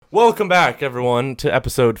Welcome back, everyone, to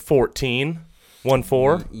episode 14.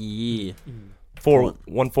 1-4. Yeah.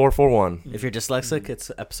 1441. If you're dyslexic,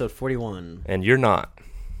 it's episode 41. And you're not.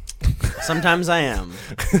 Sometimes I am.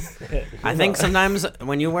 I think sometimes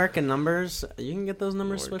when you work in numbers, you can get those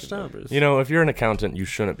numbers switched up. You know, if you're an accountant, you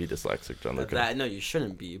shouldn't be dyslexic, John Luca. No, you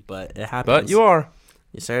shouldn't be, but it happens. But you are.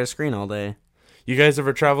 You stare at a screen all day. You guys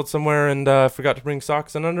ever traveled somewhere and forgot to bring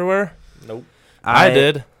socks and underwear? Nope. I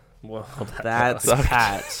did. Well, That's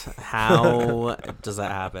Pat. How does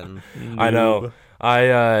that happen? I know.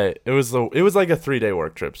 It was like a 3-day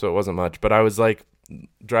work trip, so it wasn't much. But I was like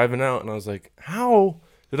driving out, and I was like, how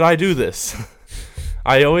did I do this?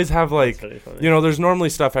 I always have like, there's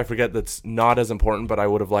normally stuff I forget that's not as important, but I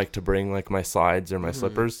would have liked to bring like my slides or my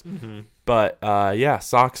slippers. Mm-hmm. But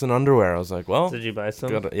socks and underwear. I was like, well, did you buy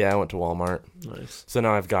some? I went to Walmart. Nice. So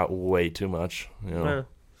now I've got way too much. But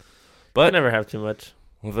I never have too much.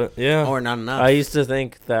 Yeah. Or not enough. I used to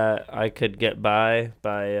think that I could get by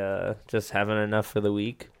just having enough for the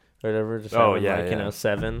week or whatever. Just having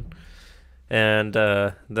 7. And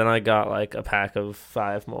then I got like a pack of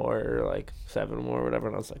 5 more or like 7 more or whatever.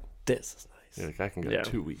 And I was like, this is nice. You're like, I can go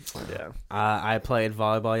 2 weeks. Yeah. I played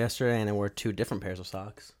volleyball yesterday, and I wore 2 different pairs of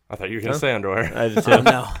socks. I thought you were going to say underwear. I did too. Oh,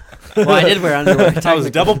 no. Well, I did wear underwear. I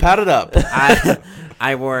was double padded up.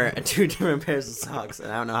 I wore 2 different pairs of socks,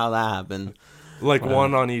 and I don't know how that happened. Like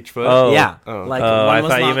one on each foot? Oh. Yeah. Oh. Like I one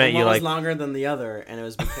thought you meant one you was like longer than the other, and it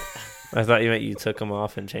was because... I thought you meant you took them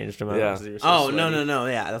off and changed them out. Yeah. Because you were so sweaty. No.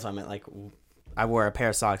 Yeah, that's what I meant. Like, I wore a pair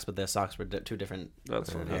of socks, but the socks were 2 different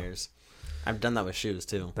pairs. I've done that with shoes,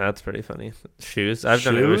 too. That's pretty funny. Shoes? I've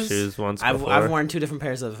done it with shoes once before. I've worn 2 different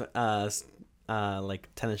pairs of, like,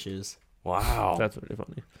 tennis shoes. Wow. That's pretty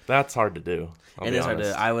funny. That's hard to do. It is hard to do.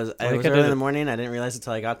 It was early in the morning. I didn't realize it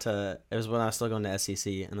until I got to... It was when I was still going to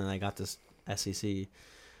SEC, and then I got to SEC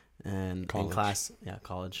and college. in class. Yeah,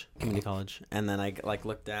 college. Community college. And then I, like,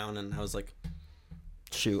 looked down, and I was like,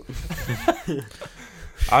 shoot.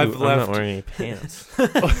 I'm not wearing any pants.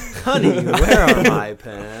 Honey, where are my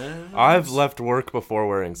pants? I've left work before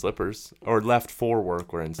wearing slippers, or left for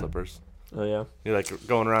work wearing slippers. Oh, yeah? You're like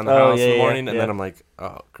going around the house in the morning, and yeah. then I'm like,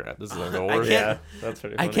 oh, crap, this isn't going to work. Yeah, that's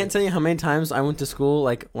pretty funny. I can't tell you how many times I went to school,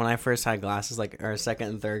 like, when I first had glasses, like, or 2nd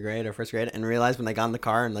and 3rd grade or 1st grade, and realized when I got in the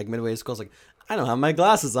car and, like, midway to school, I was like, I don't have my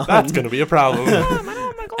glasses on. That's going to be a problem.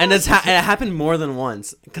 And it happened more than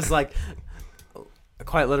once, because, like,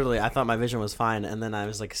 quite literally, I thought my vision was fine, and then I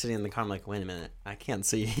was, like, sitting in the car, I'm like, wait a minute, I can't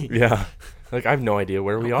see. Yeah. Like, I have no idea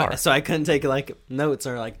where we are. So I couldn't take, like, notes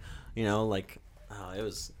or, like,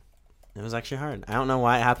 it was actually hard. I don't know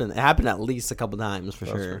why it happened. It happened at least a couple times for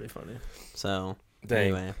sure. That's pretty funny. So, Dang.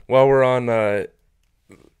 anyway. Well, we're on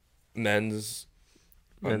men's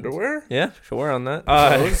underwear. Yeah, sure on that.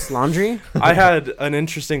 Laundry? I had an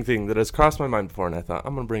interesting thing that has crossed my mind before, and I thought,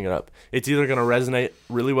 I'm going to bring it up. It's either going to resonate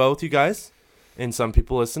really well with you guys and some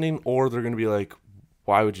people listening, or they're going to be like,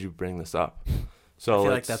 why would you bring this up? So I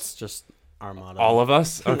feel like that's just our motto. all of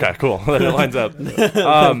us? Okay, cool. Then it lines up.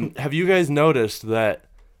 Have you guys noticed that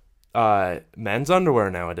men's underwear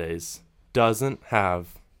nowadays doesn't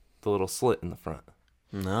have the little slit in the front?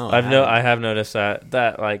 No. I have noticed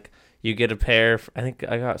that like you get a pair. I think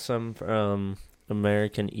I got some from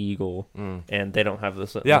American Eagle, and they don't have the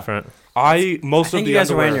slit in the front. I think of the you guys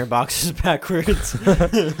underwear, are wearing your boxes backwards.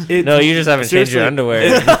 No, you just haven't changed your underwear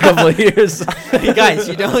in a couple of years. You guys,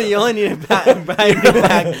 you only need to buy a new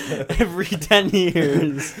pack every 10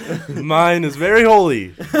 years. Mine is very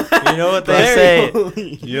holy. You know what they say?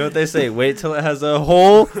 You know what they say? Wait till it has a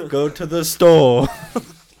hole. Go to the store.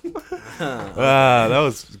 That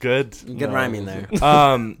was good. Good rhyming there.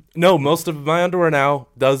 No, most of my underwear now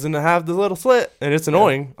doesn't have the little slit, and it's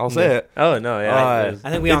annoying. I'll say it. Oh no, yeah. I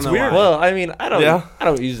think we all it's know weird. why. Well, I mean, I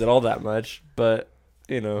don't use it all that much, but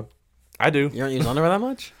I do. You don't use underwear that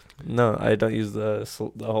much? No, I don't use the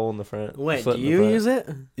hole in the front. Wait, do you use it?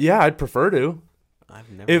 Yeah, I'd prefer to.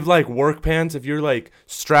 I've never. If like work pants, if you're like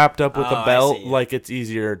strapped up with a I belt, see. like it's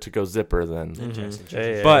easier to go zipper than. Interesting.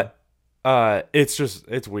 Yeah. But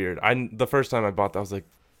it's weird. The first time I bought that, I was like,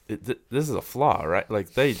 this is a flaw, right?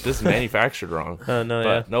 Like this is manufactured wrong. No, But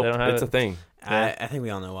yeah. nope, They don't have it's it. a thing. I think we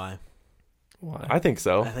all know why. Why? I think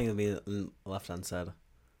so. I think it'll be left unsaid.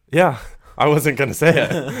 Yeah, I wasn't gonna say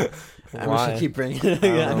it. I'm Why? just gonna keep bringing it. don't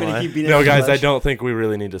I'm know gonna why. keep beating No, it guys, I much, don't think we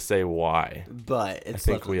really need to say why. But it's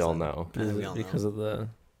I think left we all unsaid. know. I think we all Because know. of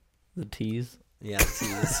the T's. Yeah,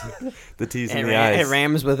 tease. The T's it, and the ra- I's. it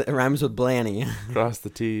rhymes with Blanny. Cross the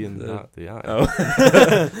T and not the I. Oh.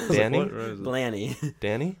 Danny? Blanny.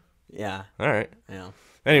 Danny? Yeah. All right. Yeah.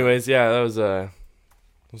 Anyways, yeah, that was I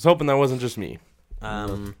was hoping that wasn't just me.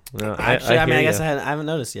 No, Actually, I hear guess ya. I haven't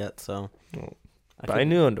noticed yet. So Buy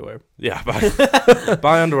new underwear. Yeah,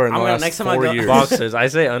 buy underwear in the last next time I 4 go- years. Boxers. I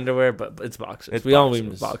say underwear, but it's boxers. It's we all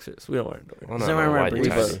boxers. wear boxers. We don't wear underwear. Well, Does no, anyone wear whitey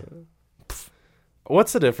briefs? tighty.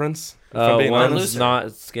 What's the difference? If I'm being One's honest?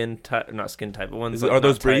 not skin tight, not skin tight, but one's Are like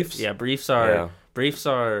those not tight. briefs? Yeah, briefs Yeah.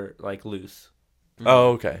 are like loose.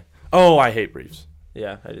 Oh, okay. Oh, I hate briefs.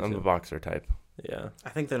 Yeah, I do I'm too. a boxer type. Yeah. I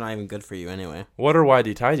think they're not even good for you anyway. What are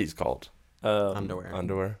whitey tighties called? Underwear.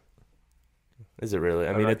 Underwear. Is it really?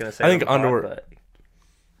 I I'm mean, not it, gonna say I think on the pod, underwear. but-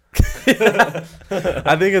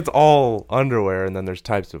 I think it's all underwear, and then there's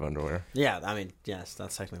types of underwear. Yeah, I mean, yes,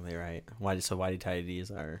 that's technically right. Whitey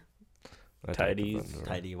tighties are A type of Tighties. underwear.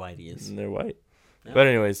 tidy whiteys. And they're white. But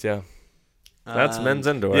anyways, yeah. That's men's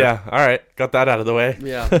underwear. Yeah, all right. Got that out of the way.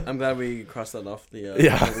 Yeah, I'm glad we crossed that off the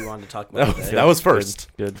Yeah. what we wanted to talk about today. That was first.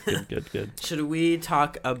 Good. Should we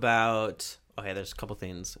talk about? Okay, there's a couple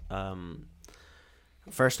things.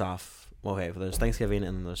 First off, there's Thanksgiving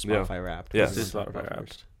and there's Spotify Wrapped. Yeah. What do you Let's do wanna talk Spotify about Wrapped.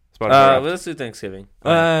 first? Spotify Let's do Thanksgiving.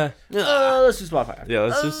 Wrapped. Let's do Spotify Wrapped. Yeah,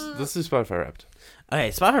 let's do Spotify Wrapped. Okay,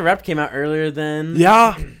 Spotify Wrapped came out earlier than.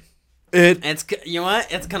 Yeah. It's you know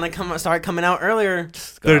what? It's gonna start coming out earlier.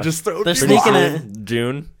 They're Gosh. just They're sneaking it.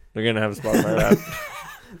 June. They're gonna have a Spotify Wrapped.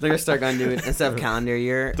 They're gonna start going to do it instead of calendar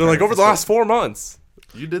year. They're like or over the last 4 months.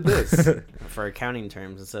 You did this. for accounting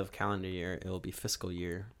terms, instead of calendar year, it will be fiscal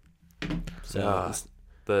year. So Ah,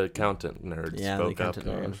 the accountant nerd yeah, the spoke up.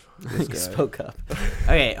 accountant This nerd guy. spoke up.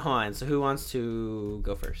 Okay, hold on. So who wants to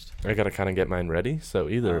go first? I gotta kind of get mine ready. So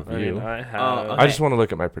either of I you. mean, I have. Oh, okay. I just want to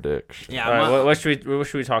look at my prediction. Yeah, All right, my- what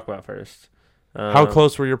should we talk about first? How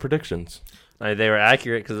close were your predictions? They were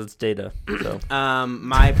accurate because it's data. So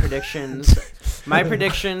my predictions. My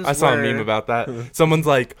predictions. I saw were, a meme about that. Someone's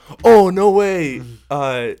like, "Oh no way,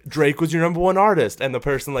 Drake was your number one artist," and the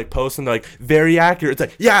person like posts and they're like, "Very accurate." It's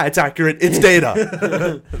like, "Yeah, it's accurate. It's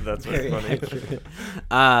data." that's very Very funny. accurate.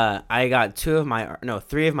 I got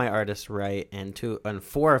 3 of my artists right, and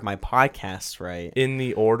 4 of my podcasts right. In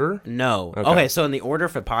the order. No. Okay. Okay, so in the order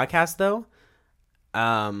for podcasts though,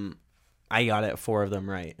 I got it 4 of them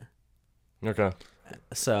right. Okay.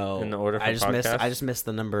 So In the order for I podcasts? just missed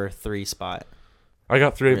the number 3 spot. I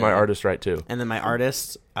got 3 of my Really? artists right too. And then my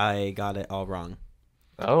artists, I got it all wrong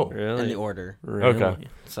Oh. Really? in the order. Really? Okay.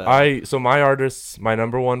 So, So my artists, my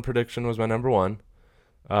number one prediction was my number one.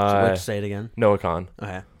 so say it again. Noah Khan.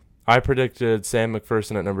 Okay. I predicted Sam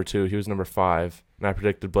McPherson at number 2. He was number 5. And I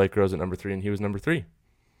predicted Blake Rose at number 3, and he was number 3.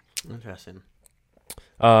 Interesting.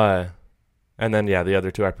 And then the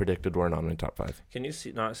other 2 I predicted weren't on my top 5. Can you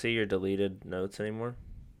not see your deleted notes anymore?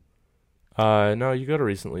 No, you go to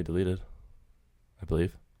recently deleted, I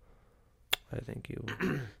believe. I think you.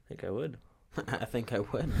 think I would. I think I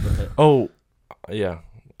would. But Oh, yeah.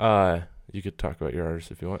 You could talk about your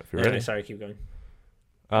artists if you want. If you're Anyway, ready. sorry, keep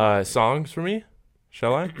going. Songs for me?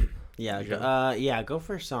 Shall I? yeah, Sure. go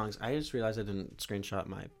for songs. I just realized I didn't screenshot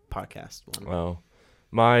my podcast one. Well,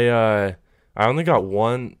 I only got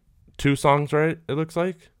 2 songs right. It looks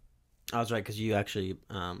like. I was right because you actually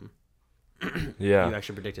Yeah. you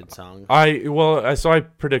actually predicted songs. I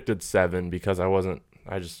predicted 7 because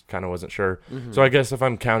I just kind of wasn't sure. Mhm. So I guess if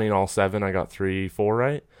I'm counting all 7, I got 3, 4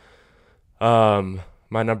 right.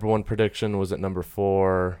 My number 1 prediction was at number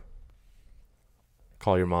 4.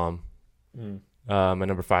 Call Your Mom. Mm. My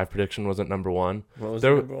number 5 prediction was at number 1. What was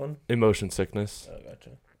There- the number one? Emotion Sickness. Oh,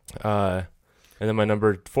 gotcha. And then my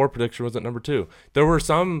number 4 prediction was at number 2. There were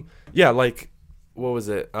some, like, what was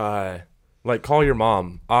it? Like Call Your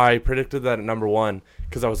Mom. I predicted that at number 1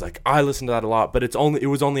 because I was like, I listened to that a lot, but it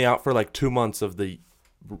was only out for like 2 months of the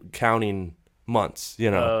counting months,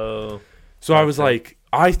 Oh. So I was okay. like,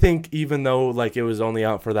 I think even though like it was only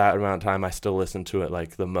out for that amount of time, I still listened to it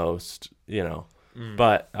like the most, Mm.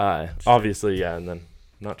 But obviously, and then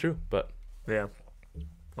not true, but Yeah.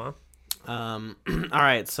 All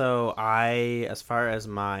right, so as far as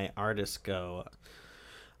my artists go,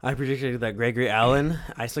 I predicted that Gregory Allen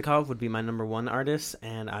Isakov would be my number 1 artist,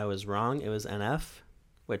 and I was wrong. It was NF,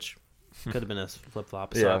 which could have been a flip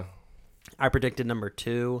flop. So yeah. I predicted number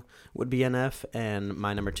 2 would be NF, and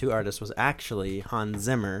my number 2 artist was actually Hans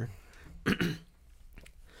Zimmer.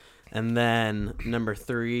 And then number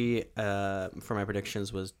 3 for my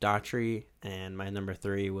predictions was Daughtry, and my number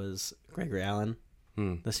 3 was Gregory Allen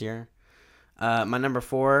this year. My number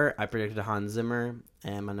 4, I predicted Hans Zimmer,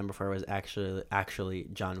 and my number 4 was actually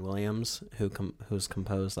John Williams, who's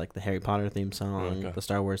composed like the Harry Potter theme song, Okay. the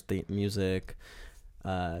Star Wars theme music,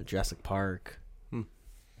 Jurassic Park,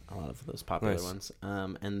 a lot of those popular Nice. ones.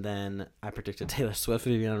 And then I predicted Taylor Swift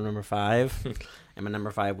would be on number 5, and my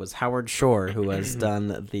number 5 was Howard Shore, who has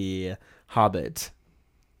done the Hobbit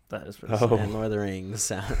That is pretty and Lord of the Rings.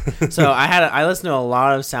 So I listened to a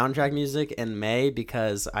lot of soundtrack music in May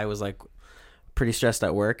because I was like pretty stressed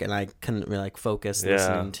at work and I couldn't really like focus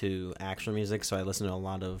listening to actual music. So I listened to a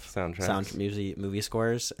lot of sound music, movie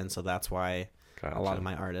scores, and so that's why a lot of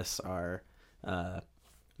my artists are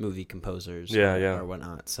movie composers or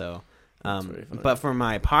whatnot. So, but for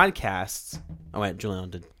my podcasts, Julian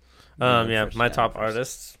did. My top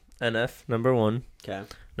artists: NF number 1. Okay.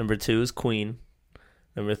 Number 2 is Queen.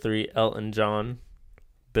 Number 3, Elton John.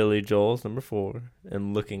 Billy Joel's number 4,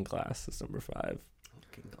 and Looking Glass is number 5.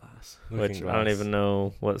 Looking Glass. I don't even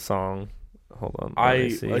know what song. Hold on.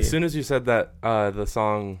 As soon as you said that, the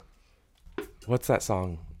song. What's that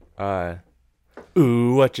song?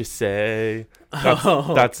 Ooh, what you say?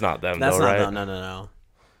 That's not them, though, right? No.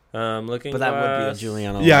 Looking but Glass. That would be a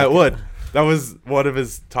Juliano. Yeah, it would. That was one of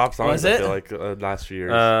his top songs. Was it? I feel like last few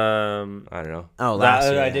years. I don't know. Oh, last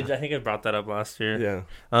year. I think I brought that up last year.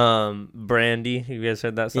 Yeah. Brandy. You guys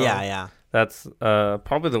heard that song? Yeah. That's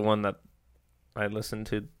probably the one that I listened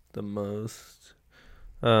to the most.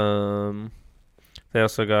 They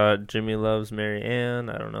also got Jimmy Loves Mary Ann.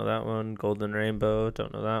 I don't know that one. Golden Rainbow.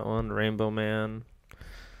 Don't know that one. Rainbow Man.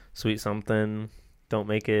 Sweet Something. Don't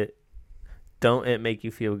It Make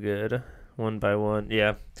You Feel Good. One by One.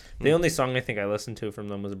 Yeah. The only song I think I listened to from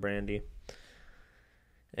them was Brandy.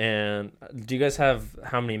 And do you guys have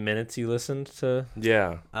how many minutes you listened to?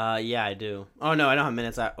 Yeah. Yeah, I do. Oh, no, I don't have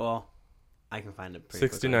minutes. I can find it pretty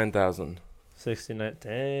 69,000. 69.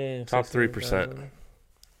 Dang. Top 3%.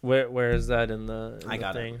 Where is that in the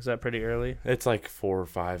thing? Is that pretty early? It's like 4 or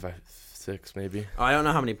 5, 6 maybe. Oh, I don't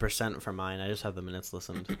know how many percent for mine. I just have the minutes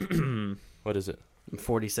listened. What is it?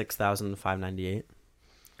 46,598.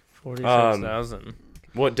 46,000.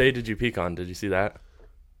 What day did you peak on? Did you see that?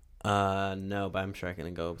 No, but I'm sure I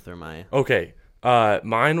can go through my. Okay.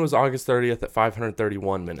 Mine was August 30th at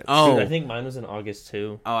 531 minutes. Oh, dude, I think mine was in August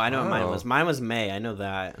too. Oh, I know what mine was. Mine was May. I know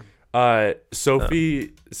that.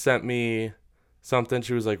 Sophie sent me something.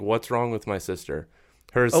 She was like, "What's wrong with my sister?"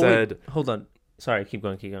 Hers said, wait, hold on. Sorry, keep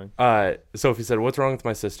going. Sophie said, "What's wrong with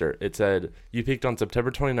my sister?" It said, "You peaked on September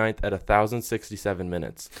 29th at 1,067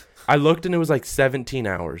 minutes." I looked and it was like 17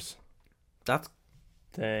 hours. That's...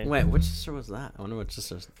 Dang. Wait, which sister was that? I wonder which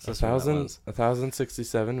sister that was.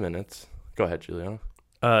 1,067 minutes. Go ahead, Juliana.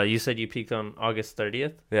 You said you peaked on August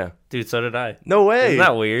 30th? Yeah. Dude, so did I. No way. Isn't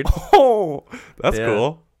that weird? Oh, that's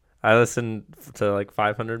cool. I listened to like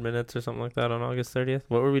 500 minutes or something like that on August 30th.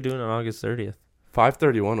 What were we doing on August 30th?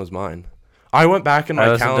 531 was mine. I went back in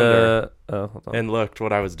my calendar and looked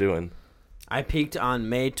what I was doing. I peaked on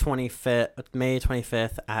May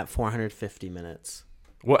 25th at 450 minutes.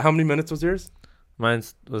 What? How many minutes was yours? Mine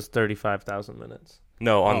was 35,000 minutes.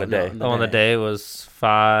 No, on the day. On the day was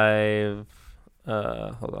 5.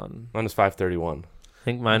 Hold on. Mine was 531. I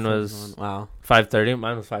think mine was 530.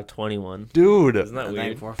 Mine was 521. Dude, isn't that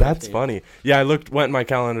weird? That's funny. Yeah, I went in my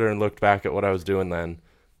calendar and looked back at what I was doing then,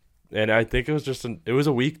 and I think it was just it was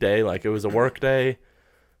a weekday, like it was a work day,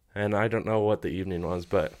 and I don't know what the evening was,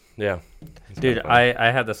 but yeah. Dude,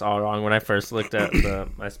 I had this all wrong when I first looked at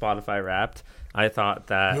my Spotify Wrapped. I thought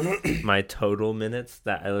that my total minutes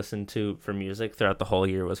that I listened to for music throughout the whole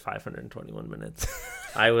year was 521 minutes.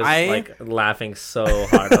 I was like laughing so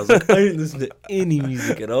hard. I was like, I didn't listen to any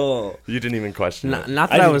music at all. You didn't even question it.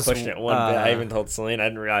 Not that I didn't question it one bit. I even told Celine. I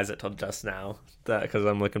didn't realize it till just now. Because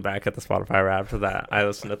I'm looking back at the Spotify Wrapped that I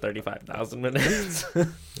listened to 35,000 minutes.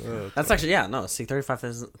 That's actually, see,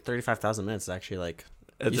 35,000 minutes is actually like...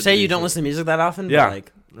 You say you don't listen to music that often? Yeah, but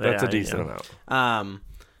like, that's a decent amount.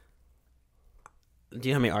 Do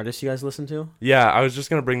you know how many artists you guys listen to? Yeah, I was just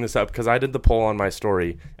going to bring this up because I did the poll on my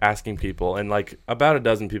story asking people, and like about a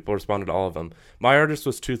dozen people responded to all of them. My artist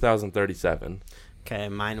was 2,037. Okay,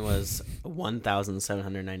 mine was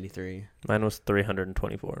 1,793. Mine was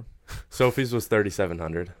 324. Sophie's was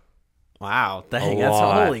 3,700. Wow, dang, that's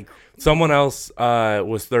holy. Someone else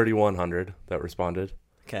was 3,100 that responded.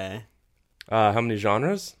 Okay. How many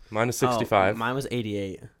genres? Mine is 65. Mine was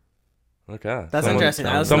 88. Okay. That's interesting.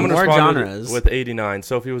 I listened someone to more responded genres. with 89.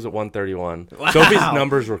 Sophie was at 131. Wow. Sophie's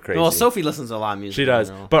numbers were crazy. Well, Sophie listens to a lot of music. She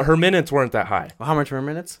does, but her minutes weren't that high. Well, how much were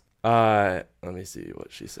minutes? Let me see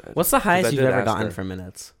what she said. What's the highest you've ever gotten for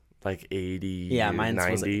minutes? Like 80, yeah,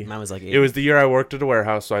 90. Mine was like 80. It was the year I worked at a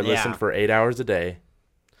warehouse, so I listened for 8 hours a day.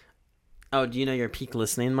 Oh, do you know your peak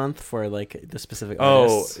listening month for like the specific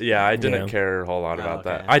artists? Oh, yeah, I didn't care a whole lot about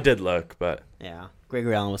that. I did look, but... Yeah,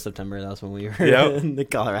 Gregory Allen was September. That was when we were in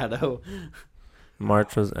Colorado.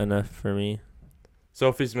 March was NF for me.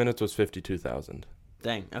 Sophie's minutes was 52,000.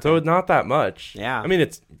 Dang. Okay. So not that much. Yeah. I mean,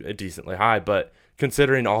 it's decently high, but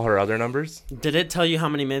considering all her other numbers. Did it tell you how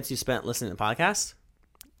many minutes you spent listening to podcasts?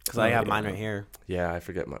 Because I have mine right here. Yeah, I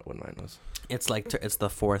forget what mine was. It's like it's the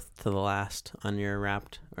fourth to the last on your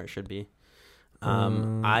Wrapped, or it should be.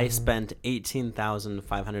 I spent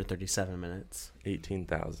 18,537 minutes.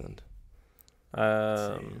 18,000.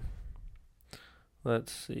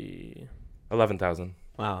 Let's see. 11,000.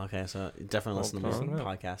 Wow. Okay, so definitely listen to more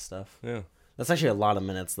podcast stuff. Yeah. That's actually a lot of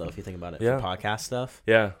minutes, though, if you think about it. For podcast stuff.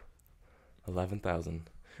 Yeah. 11,000.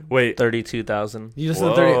 Wait. 32,000. You just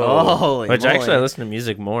listened to 30. Oh, holy Which moly. actually I listen to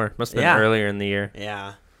music more. Must have been earlier in the year.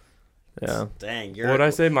 Yeah. Yeah. Dang. What did I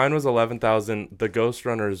say? Mine was 11,000. The Ghost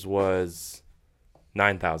Runners was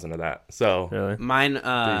 9,000 of that. So really? Mine,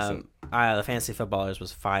 the Fantasy Footballers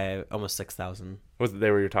was almost 6,000.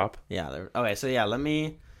 They were your top? Yeah. Okay, so yeah, let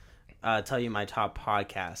me tell you my top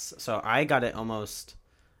podcasts. So I got it almost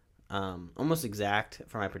exact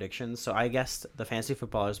for my predictions. So I guessed the Fantasy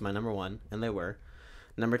Footballers my number 1, and they were.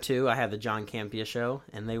 Number 2, I had the John Campea Show,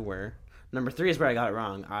 and they were. Number 3 is where I got it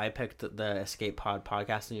wrong. I picked the Escape Pod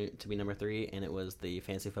podcast to be number 3, and it was the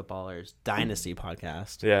Fantasy Footballers Dynasty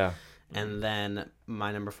podcast. Yeah. And then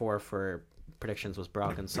my number 4 for predictions was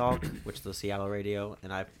Brock and Salk, which is the Seattle radio,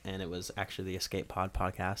 and it was actually the Escape Pod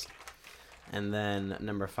podcast. And then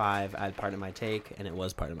number 5, I had Part of My Take, and it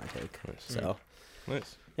was Part of My Take. Nice. So,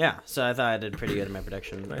 nice. Yeah, so I thought I did pretty good in my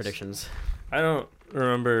predictions. I don't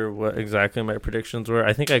remember what exactly my predictions were.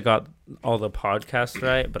 I think I got all the podcasts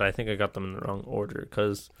right, but I think I got them in the wrong order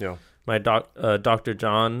because my Dr.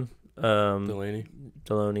 John Delaney,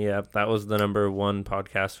 yeah, that was the number 1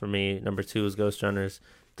 podcast for me. Number 2 was Ghost Runners.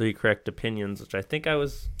 3 Correct Opinions, which I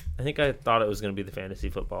thought it was going to be the Fantasy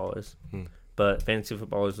Footballers, but Fantasy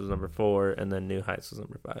Footballers was number 4, and then New Heights was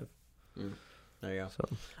number 5. There you go.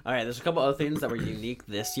 So. All right, there's a couple other things that were unique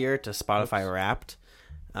this year to Spotify Wrapped.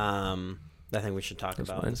 I think we should talk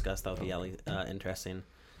about and discuss. That'll be interesting.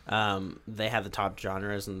 They have the top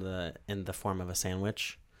genres in the form of a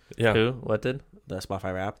sandwich. Yeah. Who? What did? The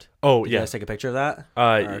Spotify Wrapped. Oh, did you guys take a picture of that?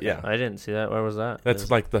 Okay. Yeah. I didn't see that. Where was that?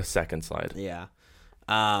 That's like the second slide. Yeah.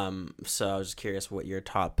 So I was just curious what your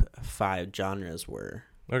top 5 genres were.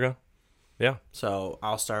 Okay. Yeah. So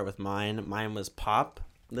I'll start with mine. Mine was pop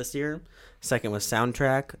this year. Second was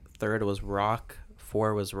soundtrack. Third was rock.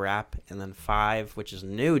 4 was rap, and then 5, which is a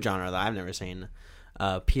new genre that I've never seen,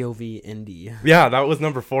 POV indie. Yeah, that was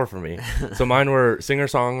number 4 for me. So mine were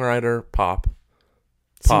singer-songwriter, pop.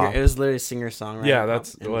 It was literally singer-songwriter. Yeah,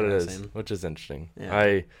 that's what it is, which is interesting.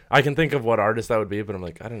 Yeah. I can think of what artist that would be, but I'm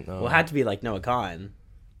like, I don't know. Well, it had to be like Noah Kahan,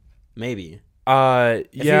 maybe. I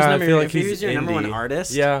feel like he was your number 1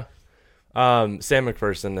 artist. Yeah. Sam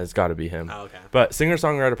McPherson has got to be him. Oh, okay. But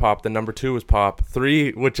singer-songwriter pop, the number 2 was pop.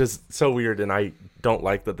 3, which is so weird, and I don't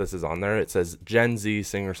like that this is on there. It says Gen Z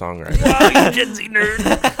singer-songwriter. Wow, you Gen Z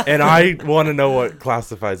nerd. And I want to know what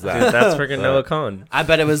classifies that. Dude, that's freaking Noah Kahan. I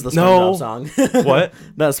bet it was the SpongeBob song. What?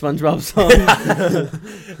 That SpongeBob song.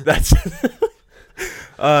 That's...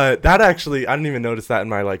 that actually, I didn't even notice that in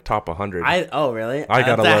my top 100. Oh, really? I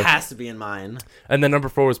gotta that look. has to be in mine. And then number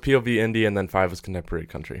 4 was POV indie, and then 5 was contemporary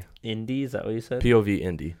country. Indie, is that what you said? POV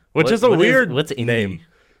indie, which is a weird what's indie? name.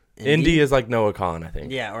 Indie is like Noah Kahan, I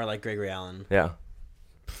think. Yeah, or like Gregory Allen. Yeah.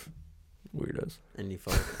 Weirdos. Indie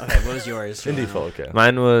folk. Okay, what was yours? Indie folk. Yeah.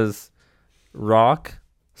 Mine was rock,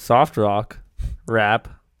 soft rock, rap,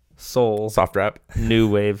 soul, soft rap, new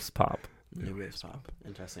waves pop. New waves pop.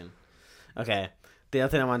 Interesting. Okay. The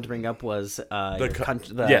other thing I wanted to bring up was part of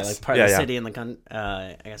the city in the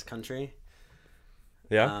country.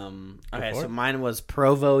 Yeah. Okay, so mine was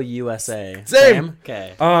Provo, USA. Same.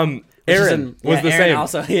 Okay. Aaron was the same.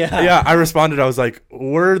 Also, yeah. Yeah, I responded. I was like,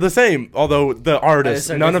 "We're the same." Although the artists,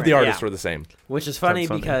 none of the artists were the same. Which is funny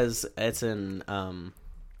because it's in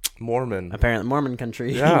Mormon. Apparently, Mormon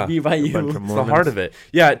country. Yeah. BYU. It's the heart of it.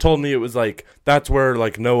 Yeah, it told me it was like that's where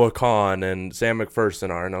Noah Kahan and Sam McPherson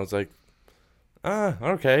are, and I was like,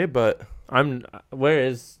 okay, but where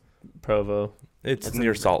is Provo? It's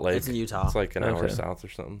near Salt Lake. It's in Utah. It's like an hour south or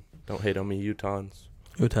something. Don't hate on me, Utahns.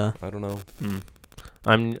 Utah. I don't know.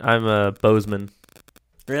 I'm a Bozeman.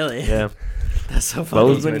 Really? Yeah. That's so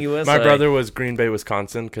funny. Bozeman, USA. My brother was Green Bay,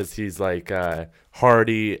 Wisconsin, because he's like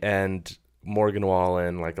Hardy and Morgan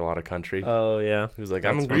Wallen, like a lot of country. Oh yeah. He was like,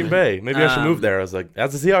 I'm in Green Bay. Maybe I should move there. I was like,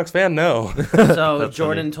 as a Seahawks fan, no. So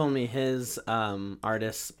Jordan told me his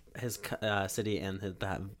artist, his city, and his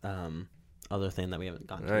other thing that we haven't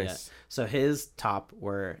gotten to yet. So his top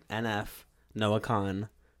were NF, Noah Kahan,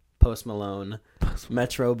 Post Malone,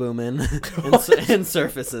 Metro Boomin, and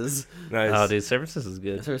Surfaces. Nice. Oh, dude, Surfaces is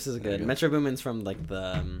good. Surfaces is good. Metro Boomin's from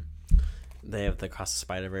they have the Across the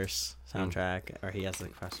Spider-Verse soundtrack, or he has the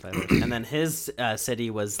Across the Spider-Verse. And then his city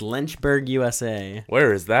was Lynchburg, USA.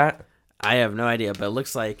 Where is that? I have no idea, but it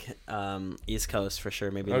looks like East Coast for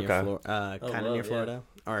sure. Maybe near kind of near Florida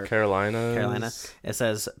or Carolina. It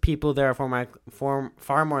says people there are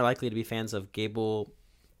far more likely to be fans of Gable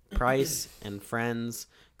Price and Friends,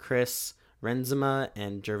 Chris Renzema,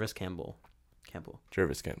 and Jervis Campbell.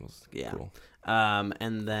 Jervis Campbell's cool.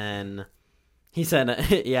 And then he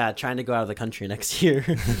said, trying to go out of the country next year.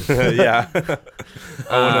 Yeah. I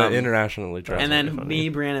want to internationally travel. And then me,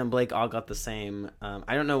 Brandon, and Blake all got the same.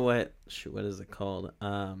 I don't know what is it called?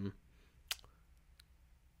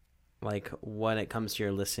 Like when it comes to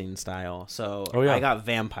your listening style. So I got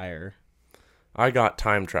vampire. I got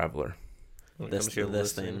time traveler. This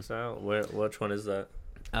thing. Style? Which one is that?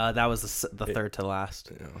 That was the third to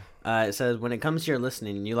last. Yeah. It says, when it comes to your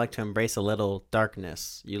listening, you like to embrace a little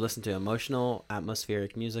darkness. You listen to emotional,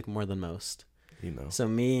 atmospheric music more than most. Emo. So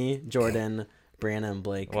me, Jordan, Brandon, and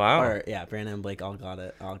Blake. Wow. Brandon and Blake all got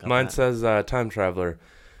it. Mine says time traveler.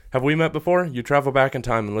 Have we met before? You travel back in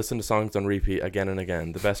time and listen to songs on repeat again and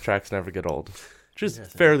again. The best tracks never get old. Which is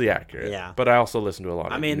fairly accurate. Yeah. But I also listen to a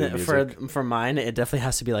lot of new music. For mine, it definitely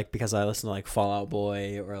has to be like because I listen to like Fall Out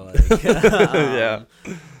Boy or like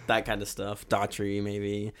that kind of stuff. Daughtry,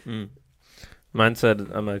 maybe. Mine said,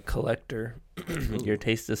 I'm a collector. Your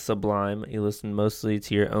taste is sublime. You listen mostly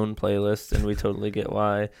to your own playlist, and we totally get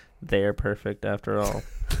why. They are perfect after all.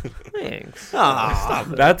 Thanks.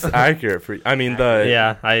 That's accurate for you. I mean,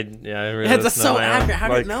 I really that's so accurate. How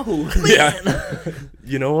do you know? Yeah.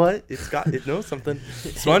 You know what? It knows something.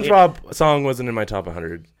 SpongeBob song wasn't in my top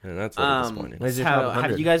 100, and that's a little disappointing.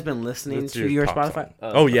 Have you guys been listening to your Spotify?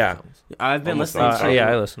 Oh yeah. I've been listening.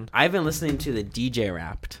 I listened. I've been listening to the DJ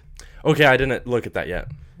Wrapped. Okay, I didn't look at that yet.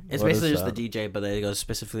 It's basically just the DJ, but it goes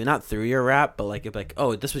specifically not through your rap, but like, it'll be like,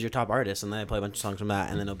 oh, this was your top artist, and then I play a bunch of songs from that,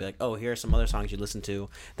 and then it'll be like, oh, here are some other songs you listened to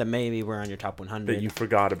that maybe were on your top 100 that you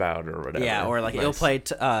forgot about or whatever. Yeah, or like it'll play.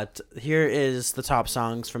 Here is the top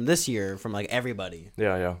songs from this year from like everybody.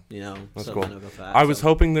 Yeah. You know, that's cool. I was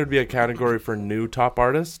hoping there'd be a category for new top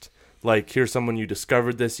artist. Like, here's someone you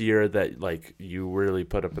discovered this year that like you really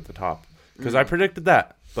put up at the top. Because I predicted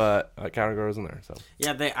that, but category wasn't there. So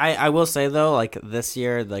yeah, I will say though, like this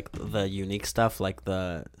year, like the unique stuff, like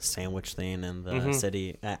the sandwich thing and the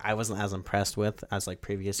city, I wasn't as impressed with as like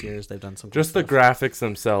previous years. They've done some just cool the graphics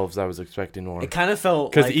themselves. I was expecting more. It kind of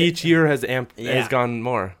felt because like each year has gone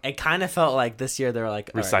more. It kind of felt like this year they were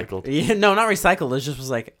like recycled. Right. No, not recycled. It just was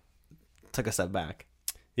like took a step back.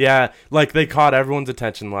 Yeah, like they caught everyone's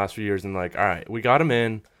attention the last few years and like, all right, we got them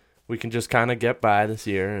in. We can just kind of get by this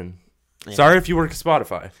year and. Yeah. Sorry if you work at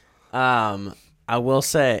Spotify. I will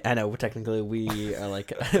say, I know technically we are like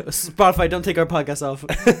Spotify. Don't take our podcast off.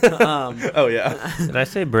 Oh yeah. Did I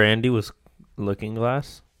say Brandy was Looking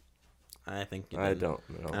Glass? I think I don't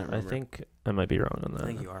know. I think I might be wrong on that. I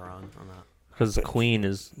think you are wrong on that. Because Queen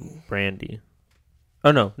is Brandy.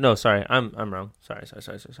 Oh no, sorry, I'm wrong. Sorry.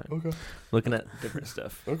 Okay. Looking at different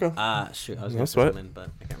stuff. Okay. Shoot, I was gonna say something,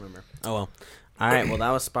 but I can't remember. Oh well. All right, well that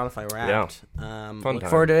was Spotify Wrapped. Yeah. Look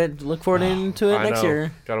forward to it. Look forward into it next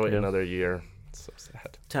year. Gotta wait another year. It's so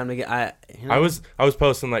sad. Time to get. I was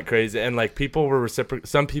posting like crazy, and like people were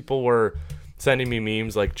some people were sending me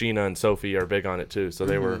memes. Like Gina and Sophie are big on it too, so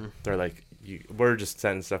they're like, we're just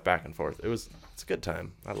sending stuff back and forth. It's a good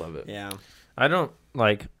time. I love it. Yeah. I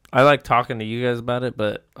like talking to you guys about it,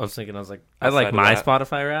 but I was I like my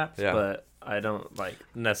Spotify Wrapped, but I don't like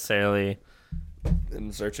necessarily.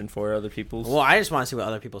 I'm searching for other people's. Well, I just want to see what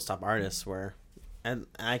other people's top artists were, and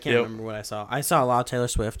I can't remember what I saw. I saw a lot of Taylor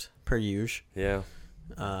Swift, per usual. Yeah.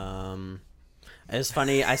 It's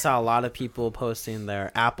funny. I saw a lot of people posting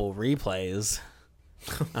their Apple replays.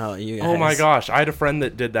 Oh, you guys! Oh my gosh! I had a friend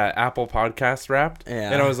that did that Apple Podcast Wrapped,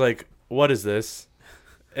 and I was like, "What is this?"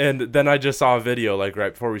 And then I just saw a video like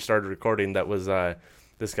right before we started recording that was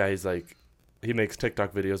this guy. He's like, he makes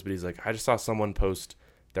TikTok videos, but he's like, I just saw someone post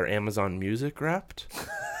their Amazon Music Wrapped,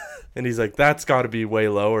 and he's like, that's got to be way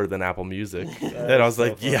lower than Apple Music. And I was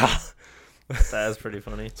like, funny. Yeah, that is pretty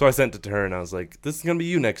funny. So I sent it to her, and I was like, this is gonna be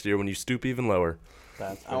you next year when you stoop even lower.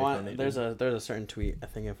 That's funny. There's a certain tweet, I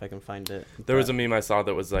think, if I can find it. There was a meme I saw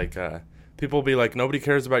that was like, people will be like, nobody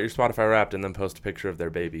cares about your Spotify Wrapped, and then post a picture of their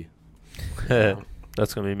baby.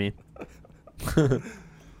 That's gonna be me.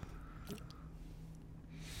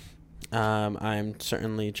 I'm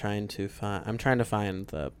certainly trying to find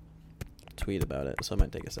the tweet about it, so it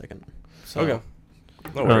might take a second. So, okay.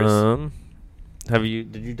 No worries.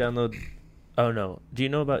 Did you download? Oh no. Do you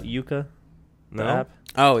know about Yuka? No. App?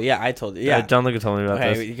 Oh yeah, I told you. Yeah, John Luca told me about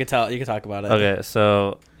this. You could talk about it. Okay,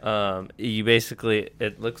 so you basically,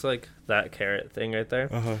 it looks like that carrot thing right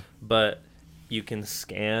there, but you can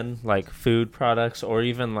scan like food products or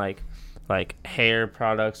even like like hair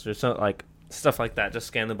products or something like stuff like that. Just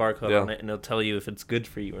scan the barcode on it, and it'll tell you if it's good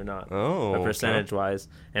for you or not. Oh, percentage wise.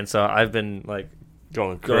 And so I've been like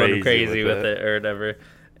going crazy with it or whatever,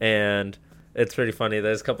 and it's pretty funny.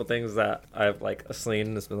 There's a couple things that I've like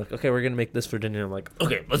Celine has been like, okay, we're gonna make this for dinner. I'm like,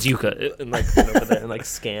 okay, let's Yuka it and like go over there and like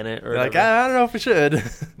scan it or like I don't know if we should,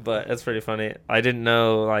 but it's pretty funny. I didn't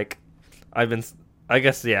know like I've been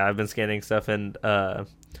scanning stuff, and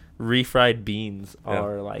refried beans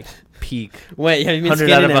are like peak. Wait, have you been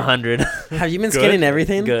 100 out of 100? Have you been scanning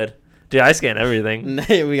everything? Good, dude. I scan everything.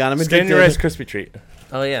 We got him. Scan your Rice Krispie treat.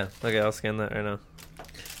 Oh yeah, okay, I'll scan that right now.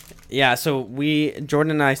 Yeah, so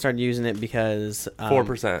Jordan and I started using it because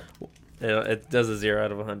 4%. It does a 0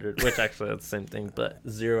 out of 100, which actually that's the same thing, but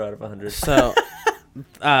 0 out of 100. So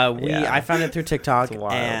I found it through TikTok,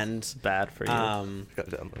 and it's bad for you.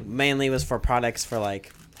 Mainly was for products for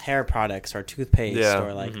like hair products or toothpaste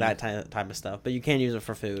or like that type of stuff. But you can use it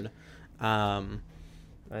for food, and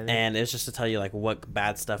it's just to tell you like what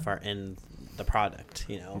bad stuff are in the product,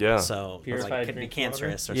 you know. Yeah. So Purified like, it could be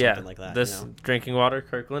cancerous water? or something like that. This drinking water,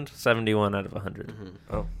 Kirkland, 71 out of 100.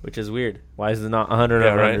 Mm-hmm. Oh, which is weird. Why is it not 100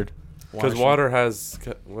 out of 100? Because water has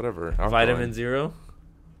whatever vitamin 0.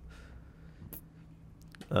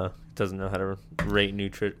 It doesn't know how to rate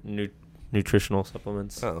nutritional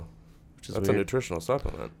supplements. Oh, which is that's weird. a nutritional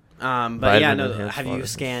supplement. But yeah, no. Have you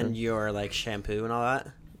scanned your like shampoo and all that?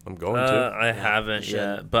 I'm going to. I haven't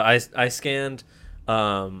yet, but I scanned. You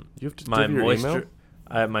have to my give your email?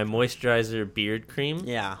 my moisturizer beard cream.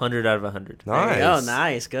 Yeah, 100 out of 100. Nice. Oh,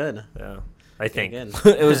 nice, good. Yeah, I think good.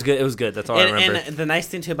 it was good. It was good. That's all I remember. And the nice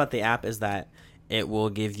thing too about the app is that it will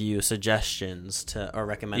give you suggestions or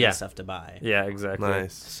recommended stuff to buy. Yeah, exactly.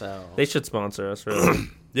 Nice. So they should sponsor us, really.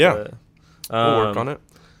 Yeah, we'll work on it.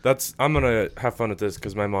 I'm gonna have fun with this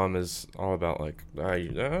because my mom is all about like,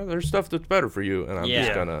 there's stuff that's better for you, and I'm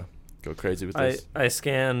just gonna go crazy with this. I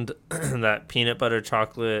scanned that peanut butter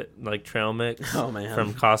chocolate like trail mix from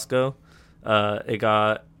Costco. It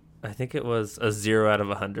got, I think it was a 0 out of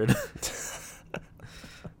 100.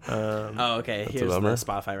 Okay. Here's the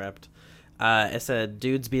Spotify Wrapped. It said,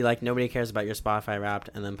 "Dudes be like, nobody cares about your Spotify Wrapped,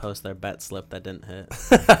 and then post their bet slip that didn't hit."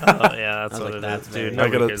 Oh yeah, that's what like, it is, dude. I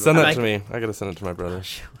gotta send that to me. I gotta send it to my brother.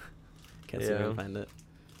 Can't see if I can find it.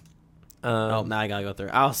 Now I gotta go through.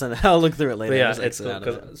 I'll look through it later. Yeah, it's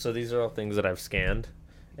cool. So these are all things that I've scanned,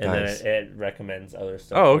 and then it recommends other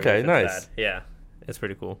stuff. Oh, okay, nice. Yeah, it's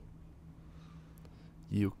pretty cool.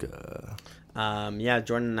 Yuka. Yeah,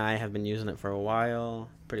 Jordan and I have been using it for a while.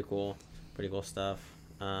 Pretty cool stuff.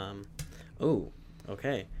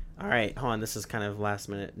 Okay. All right, hold on. This is kind of last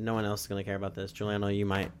minute. No one else is going to care about this. Giuliano, you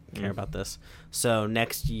might care about this. So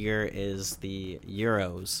next year is the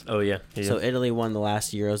Euros. Oh, yeah. So Italy won the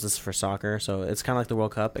last Euros. This is for soccer. So it's kind of like the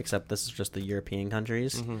World Cup, except this is just the European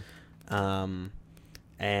countries. Mm-hmm.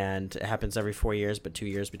 And it happens every 4 years, but 2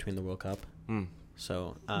 years between the World Cup.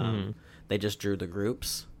 So they just drew the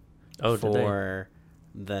groups for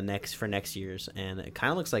next year's. And it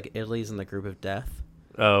kind of looks like Italy's in the group of death.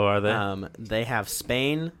 Oh, are they? They have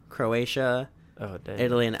Spain, Croatia,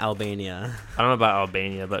 Italy, and Albania. I don't know about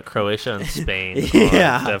Albania, but Croatia and Spain are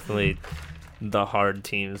definitely the hard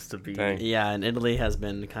teams to beat. Dang. Yeah, and Italy has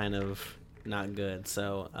been kind of not good.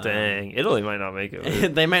 So dang, Italy might not make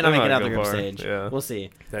it. They might not make it out of the group stage. Yeah. We'll see.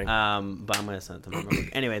 Dang. But I'm gonna send it to them.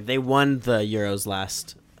 Anyway, they won the Euros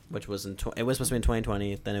last, which was it was supposed to be in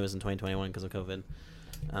 2020. Then it was in 2021 because of COVID.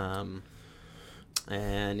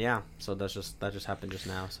 And yeah, so that just happened just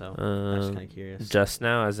now. So I'm just kind of curious. Just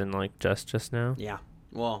now, as in like just now. Yeah.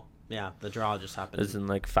 Well, yeah, the draw just happened. As in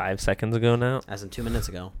like 5 seconds ago now. As in 2 minutes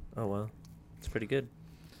ago. Oh wow, it's pretty good.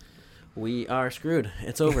 We are screwed.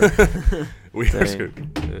 It's over. We are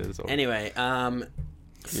screwed. It is over. Anyway,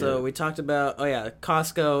 so we talked about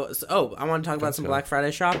Costco. So, I want to talk about some Black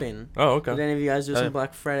Friday shopping. Oh, okay. Did any of you guys do some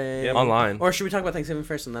Black Friday online? Or should we talk about Thanksgiving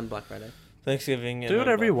first and then Black Friday? Thanksgiving. Do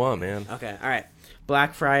whatever you want, man. Okay, all right.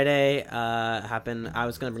 Black Friday happened. I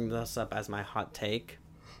was gonna bring this up as my hot take.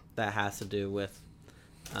 That has to do with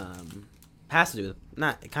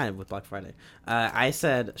not kind of with Black Friday. I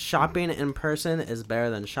said shopping in person is better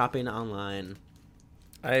than shopping online.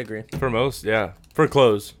 I agree. For most, yeah. For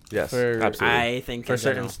clothes, yes, absolutely. I think for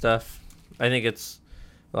certain stuff, I think it's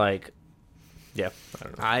like, I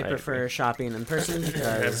don't know. I prefer shopping in person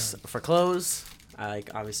because for clothes, I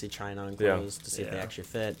like obviously trying on clothes to see if they actually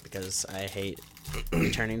fit because I hate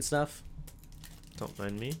returning stuff. Don't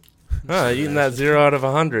mind me. Eating that 0 out of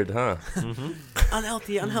 100, huh? Mm-hmm.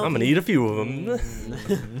 Unhealthy. I'm gonna eat a few of them.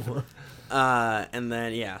 And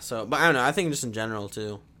then but I don't know. I think just in general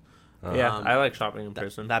too. I like shopping in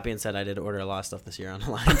person. That being said, I did order a lot of stuff this year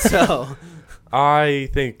online, so I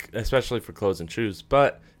think, especially for clothes and shoes,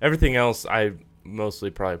 but everything else I mostly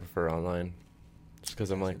probably prefer online, just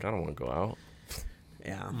because I'm like, I don't want to go out.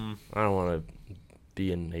 Yeah, I don't want to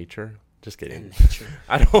be in nature. Just kidding. in nature.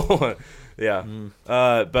 I don't want. Yeah.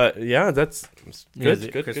 But yeah, that's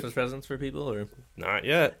good. Good Christmas presents for people, or not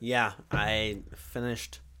yet. Yeah, I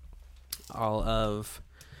finished all of.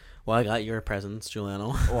 Well, I got your presents,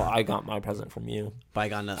 Giuliano. Well, I got my present from you. But I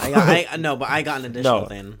got an additional No.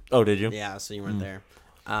 thing. Oh, did you? Yeah, so you weren't there.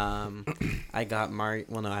 I got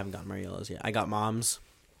Well, no, I haven't got Mariola's yet. I got Mom's,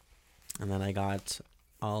 and then I got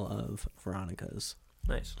all of Veronica's.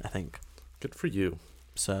 Nice. I think. Good for you.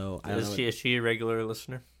 So I don't know. Is she a regular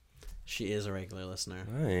listener? She is a regular listener.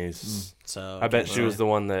 Nice. So I bet she was the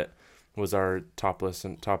one that was our top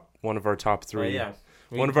one of our top 3. Oh, yeah.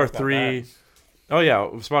 One of our 3. Oh yeah,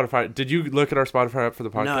 Spotify. Did you look at our Spotify up for the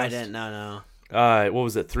podcast? No, I didn't. No. What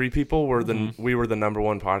was it? 3 people were we were the number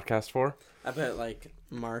 1 podcast for. I bet like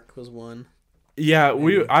Mark was one. Yeah,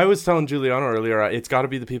 I was telling Giuliano earlier, it's got to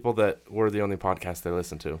be the people that were the only podcast they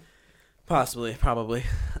listen to. Possibly, probably.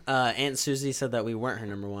 Aunt Susie said that we weren't her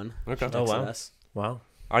number 1. Okay. She texted us. Wow.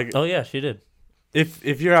 Oh yeah, she did.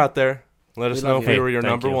 If you're out there, let us know if we were your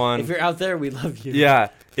number 1. If you're out there, we love you.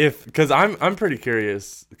 Yeah, because I'm pretty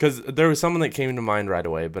curious, because there was someone that came to mind right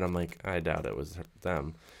away, but I'm like, I doubt it was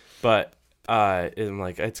them. But I'm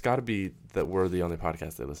like, it's got to be that we're the only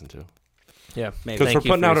podcast they listen to. Yeah, maybe. Because we're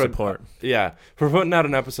putting out support. We're putting out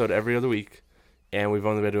an episode every other week, and we've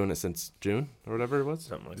only been doing it since June or whatever it was.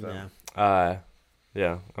 Something like that. Yeah.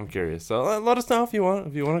 Yeah, I'm curious. So let us know if you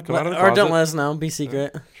want to come out of the closet. Or don't let us know. Be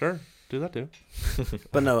secret. Sure, do that too.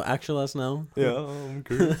 But no, actually let us know. Yeah, I'm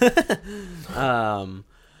curious.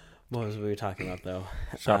 What was we talking about though?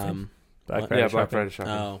 Shopping. Black Friday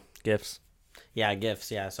shopping. Oh, Gifts. Yeah, gifts.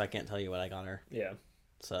 Yeah, so I can't tell you what I got her. Yeah.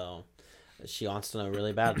 So she wants to know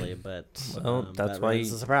really badly, but that's why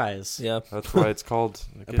it's a surprise. Yeah, that's why it's called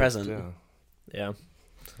a present. Yeah.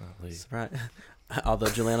 Surprise. Although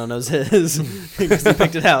Giuliano knows his because he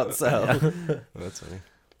picked it out. So that's funny.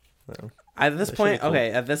 At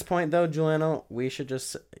this point though, Giuliano, we should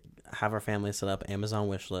just have our family set up Amazon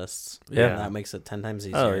wish lists. Yeah, that makes it 10 times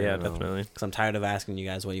easier. Oh yeah, definitely. Because I'm tired of asking you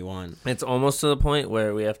guys what you want. It's almost to the point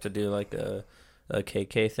where we have to do like a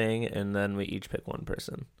KK thing, and then we each pick one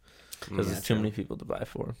person because it's too many people to buy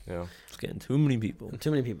for. Yeah, it's getting too many people.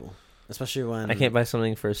 Too many people, especially when I can't buy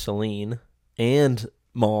something for Celine and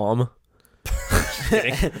Mom.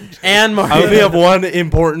 And Mario. I only have one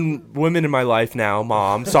important woman in my life now,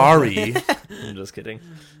 Mom. Sorry. I'm just kidding.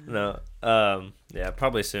 No. Yeah,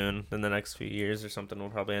 probably soon in the next few years or something. We'll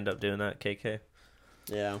probably end up doing that. KK.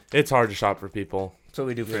 Yeah, it's hard to shop for people. That's what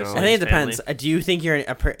we do for. I think it depends. Do you think you're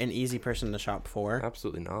an easy person to shop for?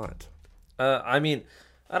 Absolutely not. I mean,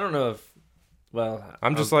 I don't know if. Well,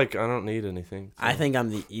 I'm just like, I don't need anything. So. I think I'm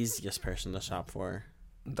the easiest person to shop for.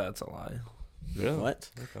 That's a lie. Yeah. What?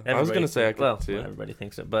 Okay. I was gonna say I could see it. Everybody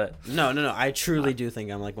thinks it, but no. I truly do think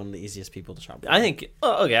I'm like one of the easiest people to shop for. I think.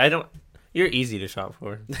 Oh, okay. I don't. You're easy to shop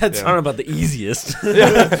for. That's I don't know about the easiest.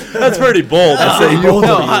 That's pretty bold.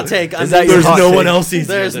 Hot take. There's no one else easier.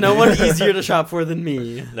 There's no one easier to shop for than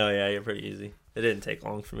me. No, yeah, you're pretty easy. It didn't take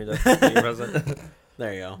long for me to be present.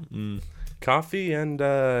 There you go. Coffee and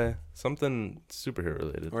something superhero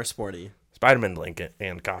related or sporty. Spider-Man blanket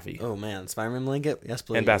and coffee. Oh man, Spider-Man blanket. Yes,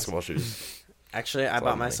 please. And basketball shoes. Actually, I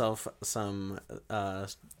bought myself some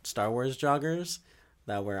Star Wars joggers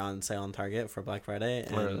that were on sale on Target for Black Friday,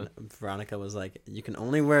 and Veronica was like, "You can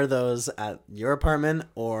only wear those at your apartment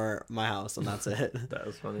or my house, and that's it." That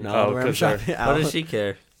was funny. No, we're shopping out. What does she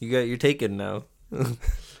care? You're taken now. You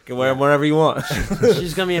can wear them wherever you want.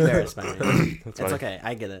 She's gonna be embarrassed by me. It's funny. Okay,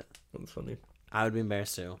 I get it. That's funny. I would be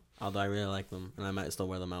embarrassed too, although I really like them, and I might still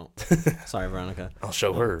wear them out. Sorry, Veronica. I'll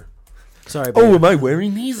show her. Sorry, babe. Oh, am I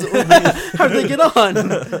wearing these? How'd they get on?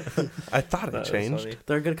 I thought it changed.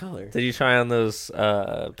 They're a good color. Did you try on those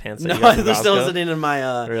pants? No, they're still sitting in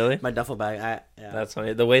my really my duffel bag. That's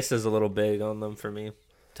funny. The waist is a little big on them for me.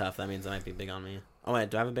 Tough. That means it might be big on me. Oh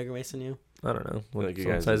wait, do I have a bigger waist than you? I don't know. What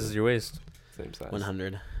size is your waist? Same size.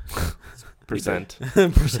 100%.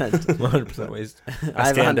 100% waist.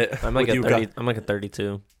 I stand it. I'm like a 30. I'm like a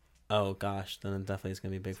 32. Oh gosh, then it definitely is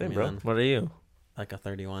gonna be big for me. Bro. Then. What are you? Like a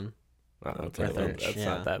 31. That's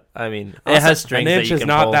not that. I mean, also, it has strings. An inch that you is can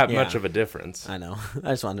not pull. that much of a difference. I know.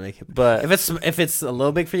 I just wanted to make it. But if it's a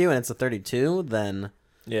little big for you and it's a 32, then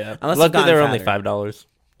yeah. Luckily, they're only $5.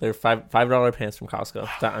 They're $5 pants from Costco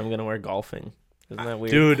that I'm gonna wear golfing Isn't that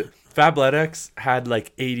weird? Dude, Fabletics had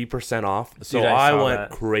like 80% off, so Dude, I saw went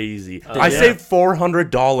that. crazy. Oh, I yeah. saved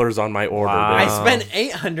 $400 on my order. Wow. dude. I spent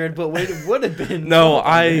 $800, but wait, it would have been. No,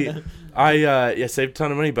 I saved a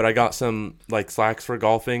ton of money, but I got some like slacks for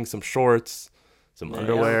golfing, some shorts, some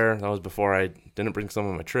underwear. That was before I didn't bring some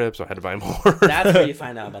on my trip, so I had to buy more. That's where you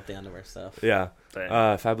find out about the underwear stuff. Yeah. Dang.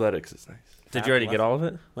 Fabletics is nice. Did you already get all of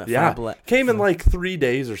it? What, Yeah. Fablet- Came in like 3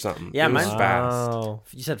 days or something. Yeah, it was mine- fast. Wow.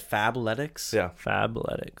 You said Fabletics? Yeah.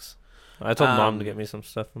 Fabletics. I told mom to get me some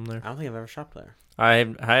stuff from there. I don't think I've ever shopped there. I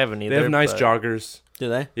haven't either. They have nice but joggers. Do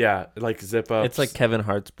they? Yeah, like zip ups. It's like Kevin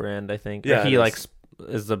Hart's brand, I think. Yeah, Or he it like is.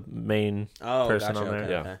 is the main Oh, person gotcha. on there.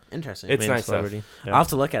 Okay, Yeah. okay. Interesting. It's main nice stuff. celebrity. Yeah. I'll have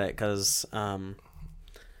to look at it because, yeah,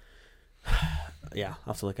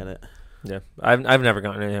 I'll have to look at it. Yeah, I've never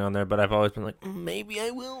gotten anything on there, but I've always been like, maybe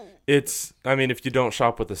I will. It's. I mean, if you don't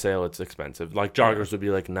shop with the sale, it's expensive. Like joggers would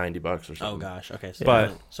be like $90 or something. Oh gosh. Okay. So,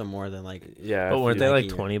 But- so more than like Yeah. But if weren't you- they like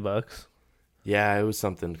Nike or- $20? Yeah, it was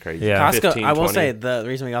something crazy. Yeah. Costco. 15, I will 20. say the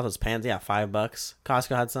reason we got those pants, yeah, $5.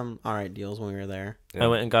 Costco had some all right deals when we were there. Yeah. I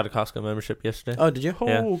went and got a Costco membership yesterday. Oh, did you? Oh,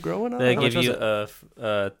 Yeah. growing up. They How much give you was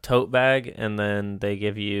a tote bag, and then they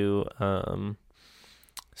give you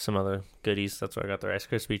some other goodies. That's where I got the Rice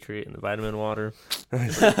Krispie treat and the vitamin water.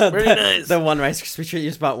 Very nice. The one Rice Krispie treat. You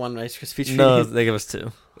just bought one Rice Krispie treat. No, they give us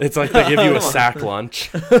two. It's like they give you a Come on. sack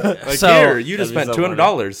lunch. Like, So- here, you just That'd be spent so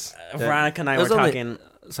 $200. Veronica and I were There's only- talking.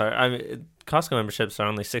 Sorry, I mean Costco memberships are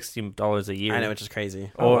only $60 a year. I know, which is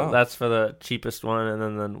crazy. Oh, Or wow. that's for the cheapest one, and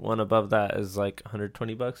then the one above that is like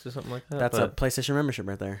 $120 or something like that. That's but, a PlayStation membership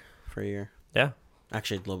right there for a year. Yeah.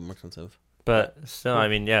 Actually, a little bit more expensive. But still, I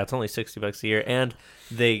mean, yeah, it's only $60 a year, and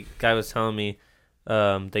the guy was telling me,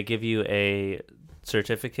 they give you a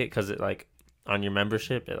certificate because it like on your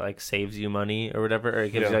membership it like saves you money or whatever, or it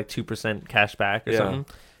gives you Yeah. like 2% cash back or Yeah. something.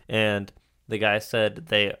 And the guy said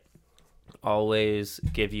they always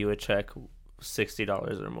give you a check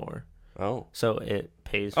 $60 or more, Oh. so it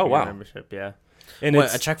pays for Oh, your wow. membership. Yeah, And What,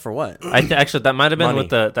 it's a check for what? actually that might have been Money.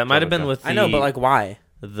 with the might have been Okay. with the I know, but like, why?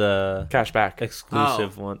 the cash back.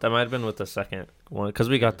 exclusive Oh. one. That might have been with the second one because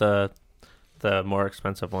we got the more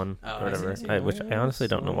expensive one Oh, or I see, whatever. I see. Which I honestly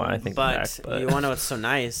don't know why I think But, back. But you want to know what's so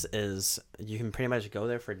nice is you can pretty much go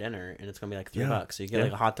there for dinner and it's gonna be like $3. Yeah. So you get Yeah.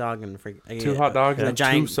 like a hot dog and Two hot dogs Yeah. and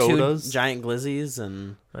giant two sodas. giant glizzies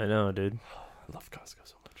and I know, dude. I love Costco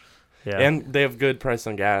so much. Yeah, And they have good price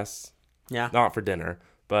on gas. yeah. Not for dinner,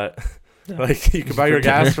 but Yeah. like you can buy your For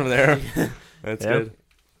gas dinner. from there. That's Yeah. good.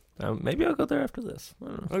 Maybe I'll go there after this. I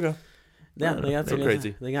don't know. Okay. Yeah, they got They're some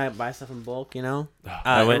crazy. They gotta buy stuff in bulk, you know.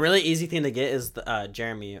 I A went- really easy thing to get is the,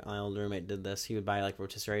 Jeremy, my old roommate, did this. He would buy like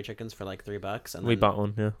rotisserie chickens for like $3, and We then, bought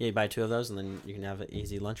one. Yeah, Yeah, you buy 2 of those, and then you can have an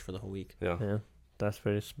easy lunch for the whole week. Yeah. yeah. That's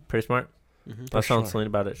pretty smart. Mm-hmm. I was telling sure. Celine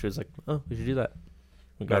about it. She was like, "Oh, we should do that."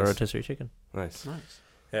 We got a Nice. rotisserie chicken. Nice. Nice.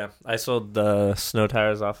 Yeah, I sold the snow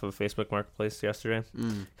tires off of Facebook Marketplace yesterday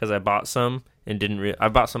Mm. because I bought some and didn't. I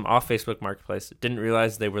bought some off Facebook Marketplace. Didn't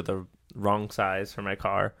realize they were the wrong size for my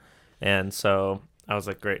car, and so I was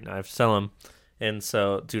like, "Great, now I have to sell them." And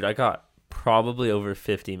so, dude, I got probably over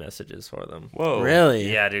 50 messages for them. Whoa.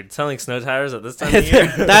 Really? Yeah, dude, selling snow tires at this time of year.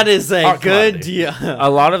 That is a Hot good commodity. deal. A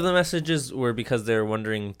lot of the messages were because they were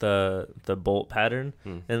wondering the bolt pattern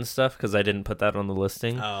and stuff because I didn't put that on the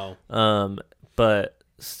listing. Oh. But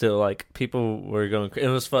still, like, people were going. It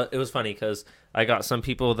was fun. It was funny because I got some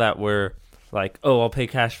people that were like, "Oh, I'll pay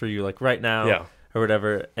cash for you, like right now, Yeah. or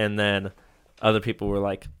whatever," and then other people were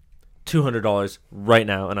like, $200 right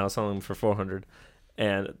now, and I was selling them for $400,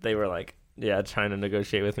 and they were like, "Yeah," trying to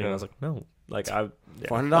negotiate with me, and I was like, "No, like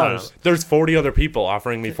 $400. There's 40 other people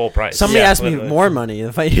offering me full price. Somebody Yeah, asked me literally. more money.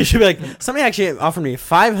 If you should be like, somebody actually offered me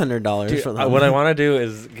 $500 for them. What I want to do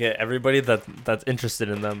is get everybody that's interested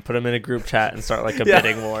in them, put them in a group chat, and start like a Yeah.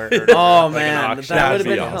 bidding war. Oh like an man, auction. that would have That'd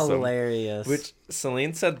been be awesome. hilarious. Which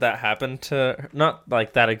Celine said that happened to her. Not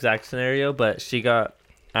like that exact scenario, but she got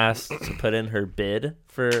asked to put in her bid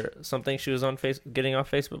for something she was on getting off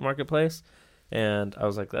Facebook Marketplace, and I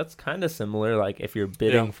was like, that's kind of similar. Like if you're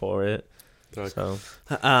bidding Yeah. for it, Like, so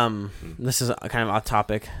This is kind of off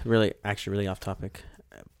topic. Really off topic.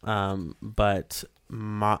 But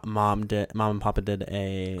mom and papa did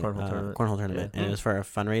a cornhole tournament, and it was for a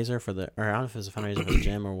fundraiser for or I don't know if it was a fundraiser for the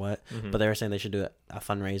gym or what, but they were saying they should do a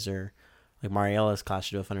fundraiser. Like Mariella's class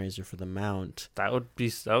should do a fundraiser for the mount. that would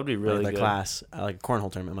be really the good. class, like a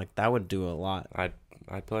cornhole tournament. I'm like, that would do a lot.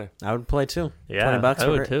 I'd play. I would play too. Yeah, $20 I for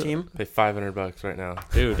would a too. team. Pay $500 right now.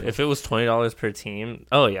 Dude, if it was $20 per team,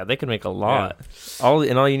 oh yeah, they could make a lot. All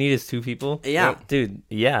you need is 2 people. Yeah. Dude,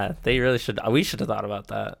 yeah, they really should. We should have thought about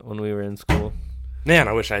that when we were in school. Man,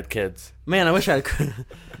 I wish I had kids. Man, I wish I had.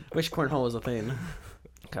 Wish cornhole was a thing.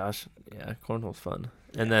 Gosh, yeah, cornhole's fun.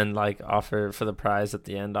 And then like offer for the prize at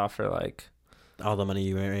the end. Offer like all the money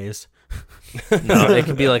you raised. No, it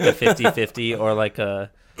could be like a 50-50 or like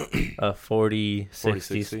a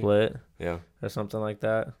 40-60 split. Yeah, or something like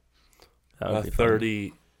that. That would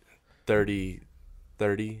be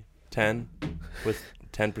 30, 10 with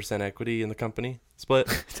 10% equity in the company split.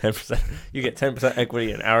 10%. You get 10%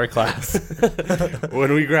 equity in our class.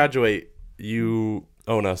 When we graduate, you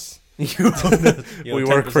own us. You own us. We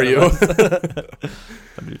work for you. That'd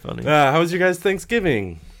be funny. How was your guys'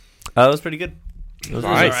 Thanksgiving? It was pretty good. It was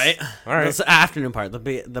nice. All right. The afternoon part,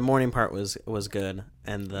 the morning part was good,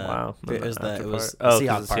 and the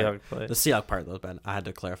Seahawk part. The Seahawk part was bad. I had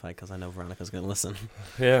to clarify because I know Veronica's gonna listen.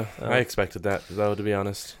 Yeah, I expected that, though, to be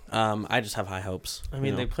honest. I just have high hopes. I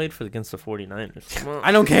mean, they played against the 49ers.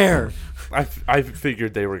 I don't care. I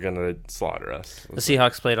figured they were gonna slaughter us. The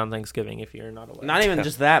Seahawks played on Thanksgiving. If you're not aware. Not even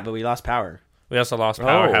just that, but we lost power. We also lost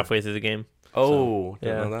power halfway through the game. Oh,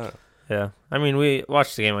 didn't know that. Yeah, I mean, we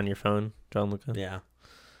watched the game on your phone, John Luca. Yeah.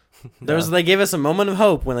 They gave us a moment of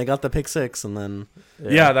hope when they got the pick 6, and then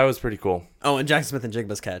yeah, that was pretty cool. Oh, and Jackson Smith and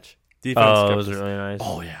Jigba's catch. Defense that was really nice.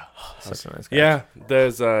 Oh yeah, such a nice catch. Yeah,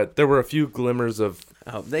 there were a few glimmers of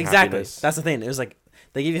exactly. Happiness. That's the thing. It was like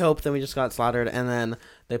they give you hope, then we just got slaughtered, and then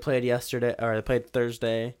they played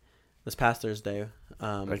Thursday, this past Thursday,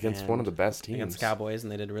 against one of the best teams, against Cowboys,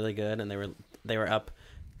 and they did really good, and they were up.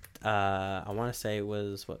 I want to say it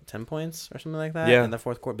was 10 points or something like that. Yeah. In the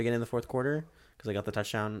beginning of the fourth quarter. Because they got the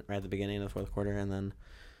touchdown right at the beginning of the fourth quarter, and then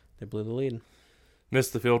they blew the lead.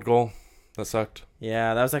 Missed the field goal. That sucked.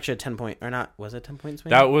 Yeah, that was actually a 10-point, or not? Was it 10 points?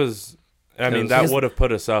 That was. I mean, that would have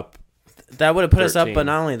put us up. That would have put us up, but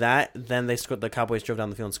not only that, then they scored. The Cowboys drove down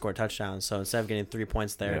the field and scored touchdowns. So instead of getting 3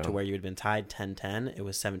 points there to where you had been tied 10-10, it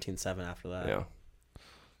was 17-7 after that.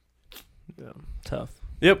 Yeah, tough.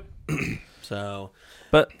 Yep. So,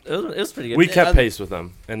 but it was pretty good. We kept pace with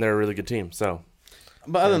them, and they're a really good team. So.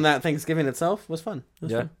 But other than that, Thanksgiving itself was fun. Fun.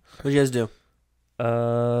 What did you guys do?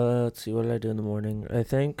 Let's see. What did I do in the morning? I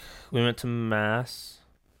think we went to mass.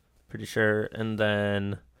 Pretty sure, and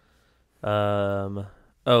then,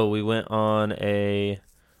 we went on a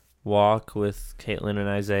walk with Caitlin and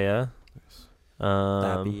Isaiah.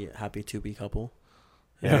 Happy to be couple.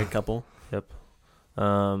 Married couple. Yep.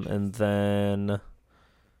 And then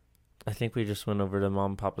I think we just went over to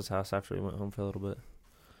Mom and Papa's house after we went home for a little bit.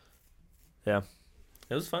 Yeah.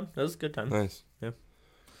 It was fun. It was a good time. Nice. Yeah.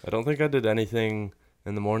 I don't think I did anything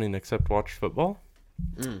in the morning except watch football.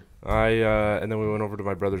 And then we went over to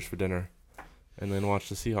my brother's for dinner, and then watched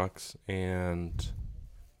the Seahawks, and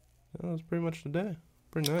that was pretty much the day.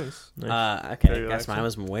 Pretty nice. Okay, I guess mine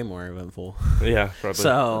was way more eventful. Yeah, probably.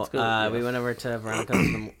 So we went over to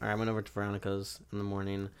Veronica's. I went over to Veronica's in the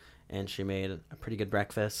morning, and she made a pretty good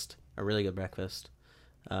breakfast, a really good breakfast.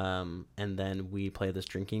 And then we played this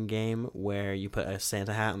drinking game where you put a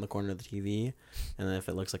Santa hat on the corner of the TV, and then if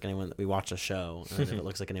it looks like we watch a show, and then if it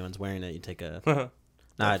looks like anyone's wearing it, you take a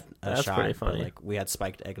not a shot, pretty funny. But like we had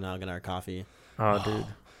spiked eggnog in our coffee. Oh, dude,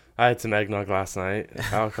 I had some eggnog last night.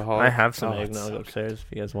 Alcohol. I have some eggnog upstairs if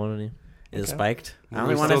you guys want any. Is it spiked? I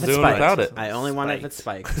only want it if it's spiked. Without it. I only want it if it's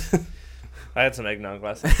spiked. I had some eggnog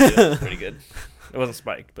last night too. It was pretty good. It wasn't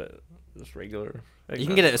spiked, but just regular. You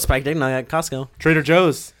can get it spiked eggnog at Costco. Trader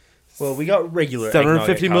Joe's. Well, we got regular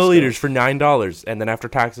 750 milliliters for $9, and then after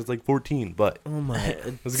tax it's like $14. But oh my,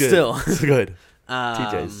 it was good. Still, it's good.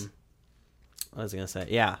 TJ's. What was I gonna say?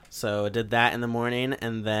 Yeah, so did that in the morning,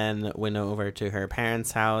 and then went over to her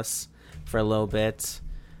parents' house for a little bit.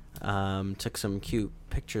 Took some cute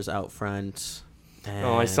pictures out front.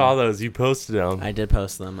 Oh, I saw those. You posted them. I did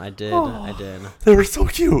post them. I did. They were so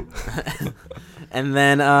cute. And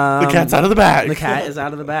then the cat's out of the bag. The cat is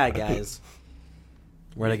out of the bag, guys.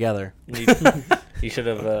 We're together. You should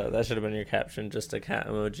have. That should have been your caption. Just a cat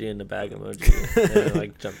emoji and a bag emoji, and then,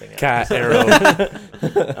 like jumping. Cat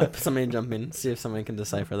arrow. Somebody jumping. See if someone can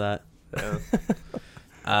decipher that.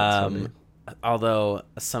 Yeah. Although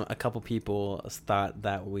a couple people thought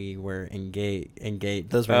that we were engaged.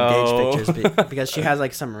 Those were engaged pictures because she has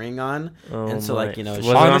like some ring on, and so like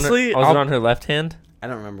honestly, was it on her left hand? I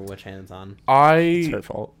don't remember which hand it's on. It's her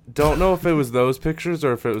fault. Don't know if it was those pictures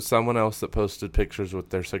or if it was someone else that posted pictures with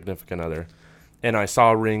their significant other. And I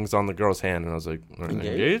saw rings on the girl's hand, and I was like,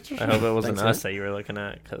 engaged? I hope it wasn't us that you were looking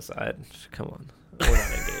at, because come on. We're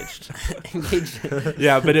not engaged. Engaged.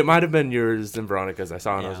 Yeah, but it might have been yours and Veronica's. I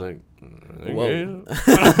saw it, and I was like, whoa.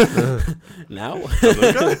 Now?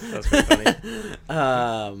 That's pretty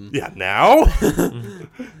funny. Yeah, now? You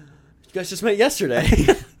guys just met yesterday.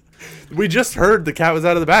 We just heard the cat was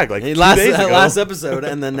out of the bag like 2 last days ago. Last episode,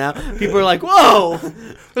 and then now people are like, "Whoa,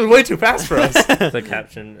 it was way too fast for us." The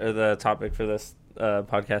caption or the topic for this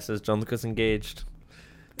podcast is John Lucas engaged.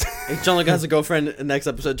 John Lucas has a girlfriend. Next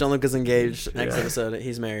episode, John Lucas engaged. Next episode,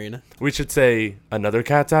 he's married. We should say another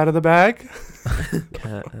cat's out of the bag.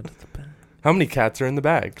 Cat out of the bag. How many cats are in the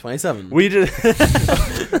bag? 27. We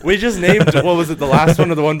just named, what was it, the last one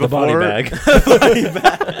or the one before? The body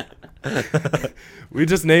bag. We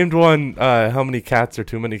just named one, how many cats are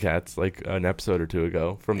too many cats, like an episode or two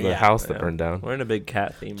ago from the house that burned down. We're in a big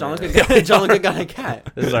cat theme. John Lucas got a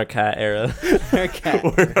cat. This is our cat era. Our cat.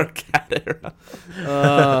 We're in our cat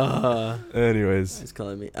era. Anyways. He's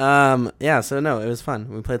calling me. Yeah, so no, it was fun.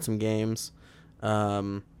 We played some games. Played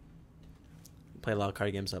a lot of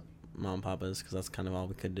card games up Mom and Papa's because that's kind of all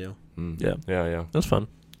we could do. Yeah. It was fun.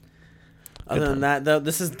 Other than that, though,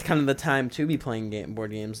 this is kind of the time to be playing board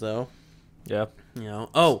games, though. Yeah. You know.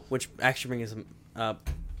 Oh, which actually brings up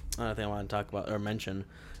another thing I want to talk about or mention.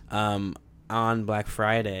 On Black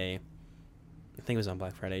Friday, I think it was on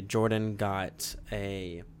Black Friday, Jordan got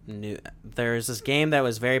a new... There's this game that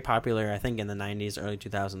was very popular, I think, in the 90s, early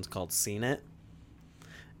 2000s called Seen It.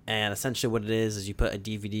 And essentially what it is you put a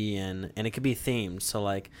DVD in, and it could be themed. So,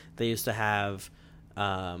 like, they used to have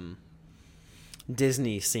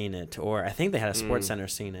Disney Seen It, or I think they had a Sports Center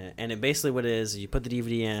Seen It. And it basically what it is you put the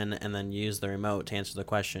DVD in and then use the remote to answer the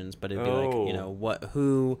questions. But it'd be like, you know,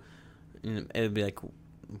 it would be like,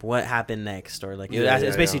 what happened next? Or like,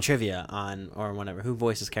 it's basically trivia on, or whatever, who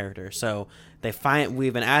voices character. So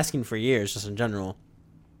we've been asking for years, just in general,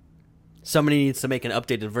 somebody needs to make an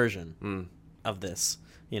updated version of this.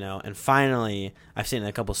 You know, and finally, I've seen it in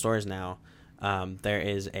a couple stores now. There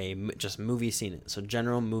is just movie Seen It, so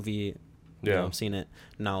general movie, Seen It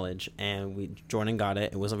knowledge, and Jordan got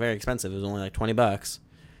it. It wasn't very expensive; it was only like $20,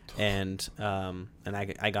 and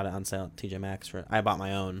I got it on sale at TJ Maxx I bought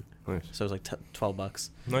my own, nice. So it was like $12.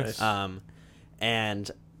 Nice.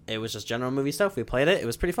 And it was just general movie stuff. We played it; it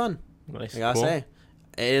was pretty fun. Nice, I gotta say.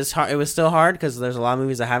 It is hard. It was still hard because there's a lot of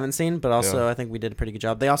movies I haven't seen, but also I think we did a pretty good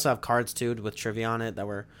job. They also have cards too with trivia on it that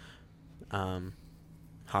were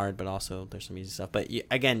hard, but also there's some easy stuff. But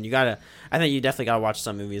I think you definitely gotta watch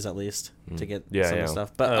some movies at least to get some of the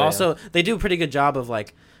stuff. But also they do a pretty good job of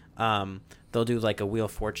like they'll do like a Wheel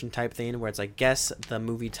of Fortune type thing where it's like guess the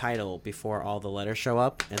movie title before all the letters show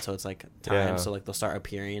up, and so it's like time. So like they'll start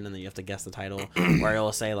appearing, and then you have to guess the title, or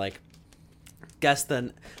it'll say like. Guess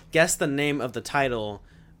the name of the title,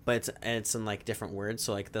 but it's in like different words.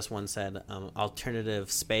 So like this one said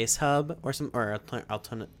alternative space hub or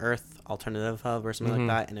Earth alternative hub or something like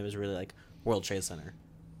that, and it was really like World Trade Center.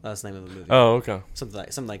 That's the name of the movie. Oh, okay.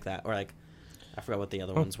 Something like that, or like I forgot what the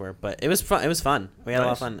other ones were, but it was fun. It was fun. We had a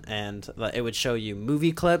lot of fun, and it would show you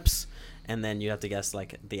movie clips, and then you have to guess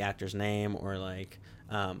like the actor's name, or like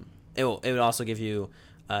it would also give you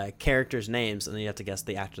characters' names, and then you have to guess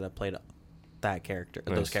the actor that played that character,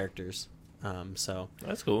 those characters. So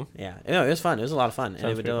that's cool. Yeah, it was fun. It was a lot of fun.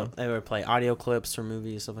 Sounds and they would play audio clips from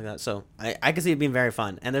movies, stuff like that. So I could see it being very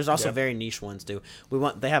fun. And there's also very niche ones too.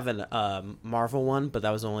 They have a Marvel one, but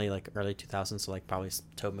that was only like early 2000s, so like probably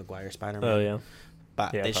Tobey Maguire Spider-Man. Oh yeah.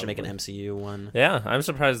 But they should make an MCU one. Yeah, I'm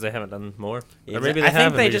surprised they haven't done more. Yeah, or maybe I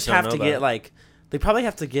think they just have to get like. They probably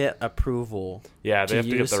have to get approval. Yeah, they have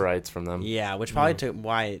to get the rights from them. Yeah, which probably took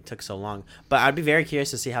why it took so long. But I'd be very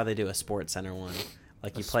curious to see how they do a Sports Center one.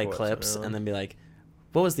 Like you play clips and then be like,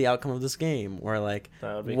 what was the outcome of this game? Or like,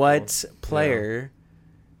 what player,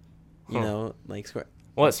 you know, like...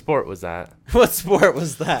 What sport was that? What sport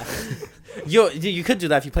was that? You could do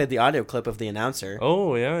that if you played the audio clip of the announcer.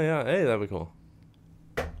 Oh, yeah. Hey, that'd be cool.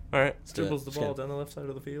 All right. Dribbles the ball down the left side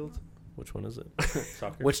of the field. Which one is it?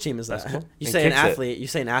 Soccer. Which team is that? Basketball? You say an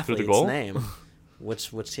athlete's name.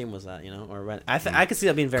 Which team was that? You know, or when I could see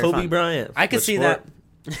that being very Kobe fun. Bryant. I could see that.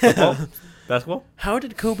 Football? Basketball? How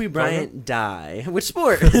did Kobe Bryant die? Which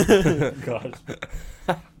sport? God.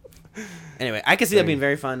 Anyway, I could see that being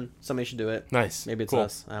very fun. Somebody should do it. Nice. Maybe it's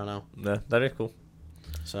us. I don't know. Yeah, that is cool.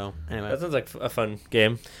 So anyway, that sounds like a fun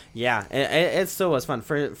game. Yeah, it still was fun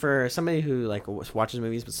for somebody who like watches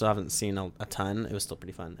movies but still haven't seen a ton. It was still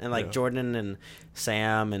pretty fun, and like Jordan and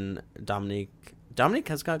Sam and Dominique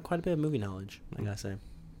has got quite a bit of movie knowledge. I gotta say,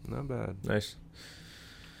 not bad. Nice.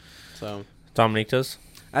 So Dominique does.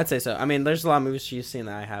 I'd say so. I mean, there's a lot of movies she's seen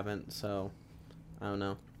that I haven't, so I don't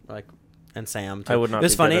know. Like, and Sam too. I would not. It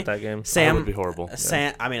was funny. Good at that game. Sam would be horrible.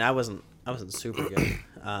 Sam. I mean, I wasn't super good.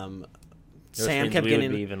 Sam kept getting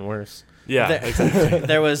would be even worse. Yeah, exactly.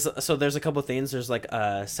 There's a couple themes. There's like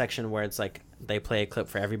a section where it's like they play a clip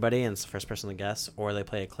for everybody and it's the first person to guess, or they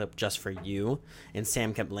play a clip just for you. And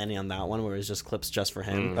Sam kept landing on that one where it was just clips just for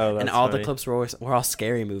him. And all the clips were all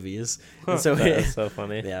scary movies. And so that's so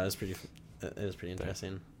funny. Yeah, it was pretty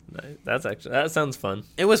interesting. That sounds fun.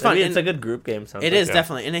 It was fun. It's a good group game. It is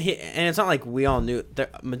definitely, and it's not like we all knew. The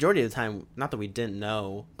majority of the time, not that we didn't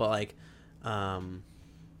know, but like,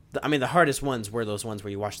 the hardest ones were those ones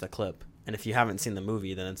where you watch the clip, and if you haven't seen the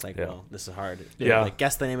movie, then it's like, well, this is hard. Yeah, like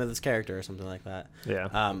guess the name of this character or something like that.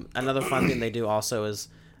 Yeah. Another fun thing they do also is,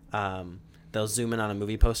 they'll zoom in on a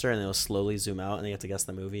movie poster and they'll slowly zoom out, and they have to guess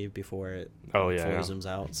the movie before it. Zooms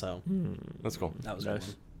out. So that's cool. That was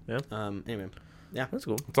nice. Good. Yeah. Anyway. Yeah, that's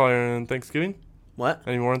cool. That's all on Thanksgiving? What?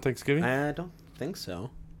 Any more on Thanksgiving? I don't think so.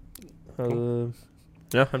 Cool.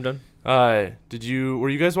 Yeah, I'm done. Were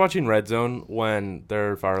you guys watching Red Zone when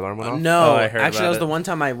their fire alarm went off? No, I heard actually, that was the one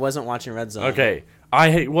time I wasn't watching Red Zone. Okay,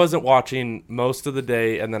 I wasn't watching most of the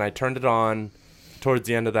day, and then I turned it on towards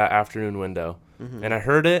the end of that afternoon window, and I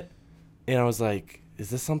heard it, and I was like, is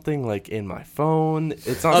this something like in my phone?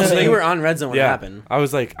 It's not. So you were on Red Zone when it happened. I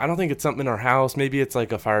was like, I don't think it's something in our house. Maybe it's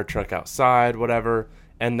like a fire truck outside, whatever.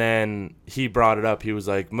 And then he brought it up. He was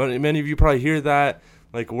like, many of you probably hear that.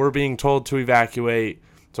 Like, we're being told to evacuate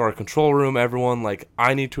to our control room. Everyone, like,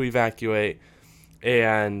 I need to evacuate.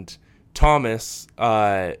 And Thomas,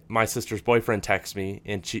 my sister's boyfriend, texts me,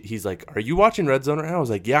 and he's like, are you watching Red Zone right now? I was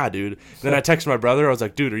like, yeah, dude. And then I texted my brother. I was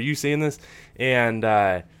like, dude, are you seeing this? And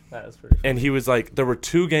that was pretty funny. And he was like, there were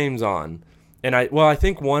 2 games on. And I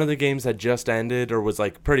think one of the games had just ended, or was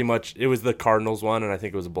like pretty much, it was the Cardinals one, and I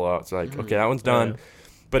think it was a blowout. So like, okay, that one's done. Yeah.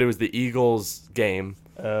 But it was the Eagles game.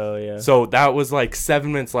 Oh, yeah. So that was like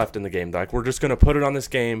 7 minutes left in the game. Like, we're just going to put it on this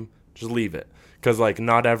game, just leave it. Because like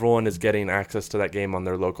not everyone is getting access to that game on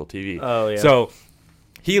their local TV. Oh, yeah. So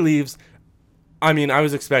he leaves. I mean, I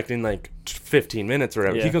was expecting like 15 minutes or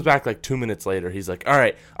whatever. Yeah. He comes back like 2 minutes later. He's like, all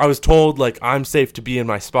right, I was told like I'm safe to be in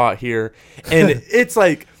my spot here. And it's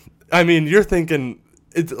like, I mean, you're thinking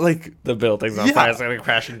it's like the building's on fire. It's going to be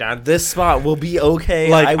crashing down. This spot will be okay.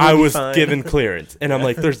 Like I was given clearance. And I'm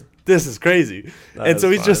like, this is crazy. And so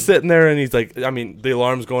he's just sitting there and he's like, I mean, the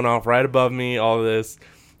alarm's going off right above me, all of this.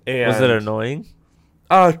 And was it annoying?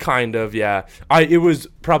 Kind of, yeah. It was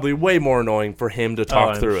probably way more annoying for him to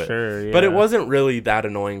talk through it. Yeah. But it wasn't really that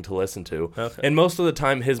annoying to listen to. Okay. And most of the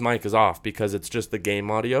time, his mic is off because it's just the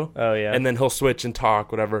game audio. Oh, yeah. And then he'll switch and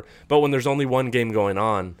talk, whatever. But when there's only one game going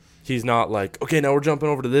on, he's not like, okay, now we're jumping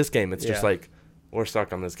over to this game. It's just like, we're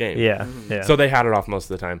stuck on this game. Yeah, yeah. So they had it off most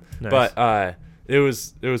of the time. Nice. But it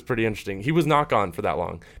was pretty interesting. He was not gone for that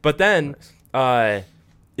long. But then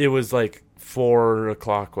it was like 4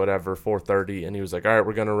 o'clock, whatever, 4:30, and he was like, all right,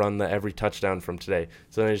 we're going to run the every touchdown from today.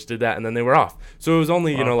 So they just did that, and then they were off. So it was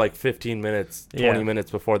only, like 15 minutes, 20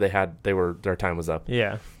 minutes before their time was up.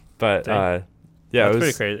 Yeah. But, yeah, it was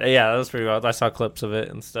pretty crazy. Yeah, that was pretty wild. I saw clips of it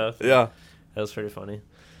and stuff. Yeah. That was pretty funny.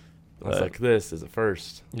 I was like, this is a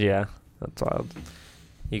first. Yeah, that's wild.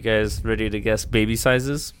 You guys ready to guess baby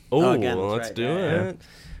sizes? Oh, let's do it.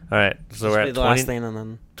 All right, so we're at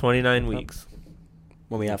 29 weeks.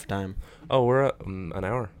 When we have time. Oh, we're at an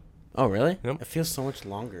hour. Oh, really? Yep. It feels so much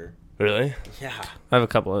longer. Really? Yeah. I have a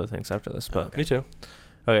couple other things after this, but Me too.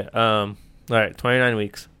 Okay. All right. 29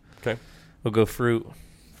 weeks. Okay. We'll go fruit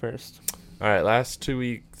first. All right. Last 2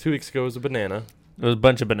 weeks ago was a banana. It was a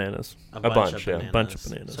bunch of bananas. A bunch, yeah. A bunch of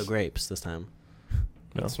bananas. So grapes this time.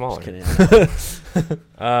 No, it's smaller. Just kidding.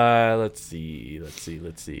 Let's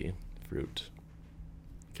see. Fruit.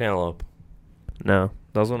 Cantaloupe. No,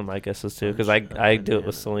 that was one of my guesses too, because I do it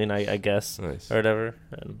with Celine, I guess, nice. or whatever,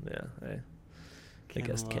 and I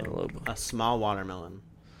guessed cantaloupe. A small watermelon.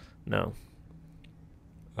 No.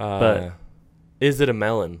 But is it a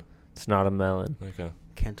melon? It's not a melon. Okay.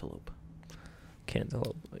 Cantaloupe.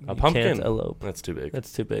 A pumpkin. Cantaloupe. That's too big.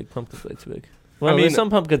 That's too big. Pumpkin's way too big. Well, I mean, there's some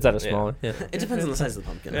pumpkins that are smaller. Yeah. It depends on the size of the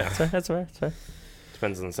pumpkin. Yeah. That's right.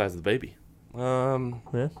 Depends on the size of the baby.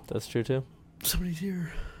 Yeah, that's true too. Somebody's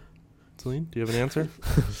here. Celine, do you have an answer?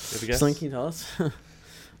 Have a guess? Celine, can you tell us?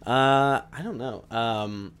 I don't know.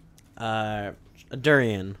 A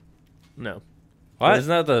durian. No. What? Isn't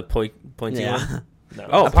that the pointy one? No.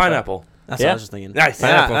 Oh, a pineapple. That's what I was just thinking. Nice.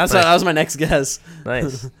 Yeah, that was my next guess.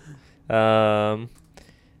 Nice.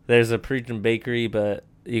 There's a Parisian bakery, but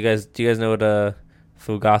do you guys know what a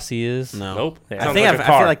Fugazi is? No. Nope. Yeah. I feel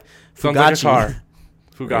like Fugazi. Like a car.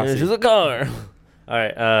 Fugazi. It's a car. All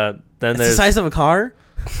right. Then there's the size of a car.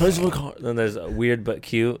 Then there's weird but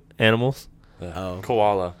cute animals.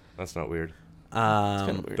 Koala. That's not weird. It's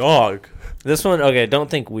kind of weird. Dog. This one, okay. Don't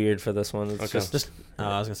think weird for this one. It's just.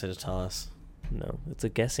 I was gonna say, just tell us. No, it's a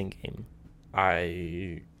guessing game.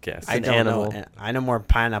 I guess. I don't animal. know. I know more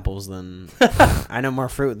pineapples than I know more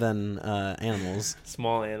fruit than animals.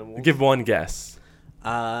 Small animals. Give one guess.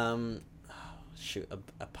 Shoot,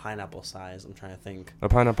 a pineapple size. I'm trying to think. A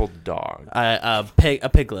pineapple dog. A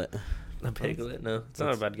piglet. A piglet? No, it's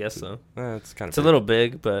not a bad guess though. It's kind of. It's a little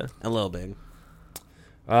big, but A little big.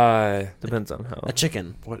 depends on how. A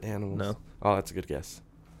chicken. What animals? No. Oh, that's a good guess.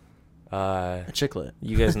 A chicklet.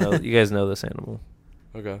 You guys know. You guys know this animal.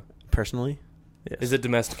 Okay. Personally, Yes. Is it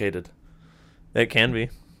domesticated? It can be.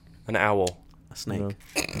 An owl. a snake.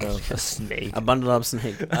 No, a snake. A bundled up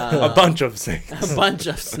snake. A bunch of snakes. A bunch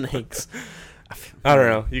of snakes. I don't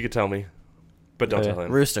know. You could tell me, but don't Okay. tell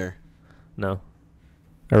him. Rooster. No.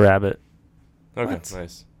 A rabbit. Okay, What?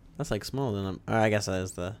 nice. That's like smaller than I guess that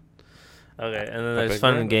is the Okay, and then A there's big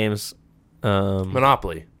fun rabbit. games.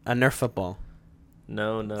 Monopoly. a Nerf football.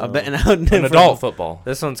 No. An adult football.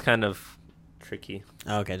 This one's kind of tricky.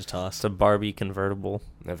 Oh, okay, just tell us. It's a Barbie convertible.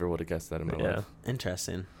 Never would have guessed that in my Yeah. life.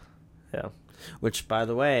 Interesting. Yeah. Which, by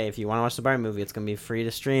the way, if you want to watch the Barbie movie, it's gonna be free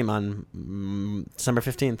to stream on December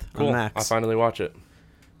 15th Cool. on I'll Max. finally watch it.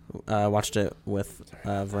 Watched it with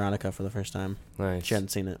Veronica for the first time. Nice. She hadn't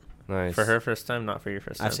seen it. Nice. For her first time, not for your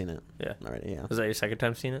first time. I've seen it. Yeah. Already. Yeah. Was that your second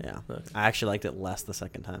time seeing it? Yeah. Okay. I actually liked it less the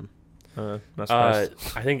second time. Not surprised.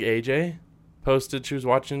 I think AJ posted she was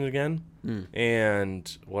watching it again, Mm.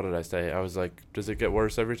 and what did I say? I was like, "Does it get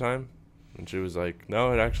worse every time?" And she was like,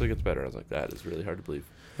 "No, it actually gets better." I was like, "That is really hard to believe."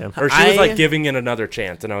 Yeah. Or she was I- like giving it another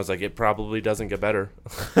chance, and I was like, "It probably doesn't get better."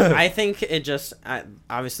 I think it just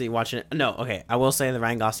obviously watching it. No, okay. I will say the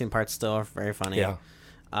Ryan Gosling parts still are very funny. Yeah.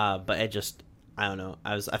 But it just I don't know.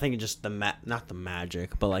 I think it just not the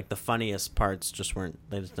magic, but like the funniest parts just weren't.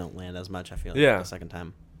 They just don't land as much. I feel like Yeah. the second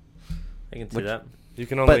time. I can see which- that. You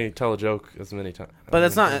can only tell a joke as many times. But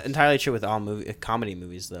that's not entirely true with all comedy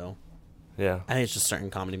movies, though. Yeah. I think it's just certain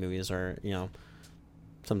comedy movies or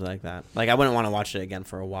something like that. Like I wouldn't want to watch it again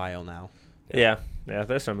for a while now. Yeah.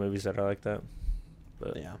 There's some movies that are like that.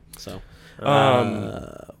 But yeah. So.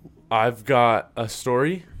 I've got a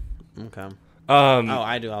story. Okay. Oh,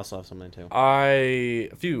 I do also have something too. a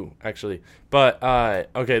few actually, but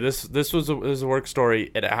okay. This was a work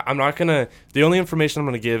story. I'm not gonna. The only information I'm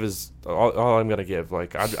gonna give is all I'm gonna give.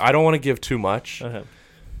 Like I don't want to give too much. Okay.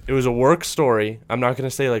 It was a work story. I'm not gonna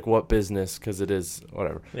say like what business because it is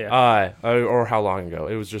whatever. Yeah. Or how long ago.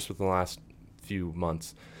 It was just within the last few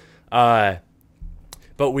months.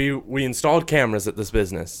 But we installed cameras at this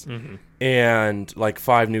business, and like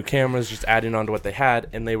 5 new cameras, just adding on to what they had.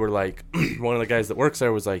 And they were like, one of the guys that works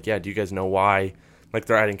there was like, "Yeah, do you guys know why like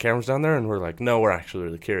they're adding cameras down there?" And we're like, "No, we're actually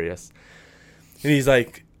really curious." And he's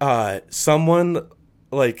like, someone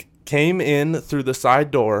like came in through the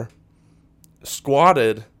side door,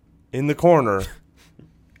 squatted in the corner,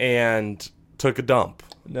 and took a dump.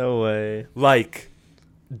 No way. Like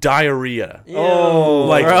diarrhea. Oh,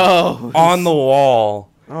 like gross. on the wall.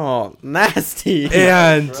 Oh, nasty.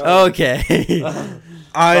 And okay.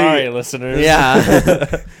 Sorry, listeners.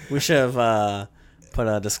 Yeah. We should have put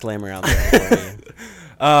a disclaimer out there for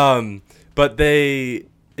you. But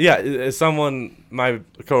someone, my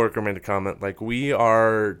coworker made a comment like, "We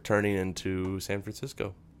are turning into San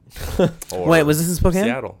Francisco." Or Wait, was this in Spokane?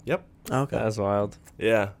 Seattle. Yep. Okay. That was wild.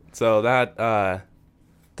 Yeah. So that That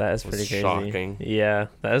is was pretty crazy. shocking. Yeah,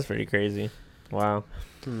 that is pretty crazy. Wow.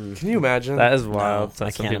 can you imagine? That is wild. No, that I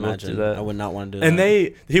some can't people imagine. do that. I would not want to do and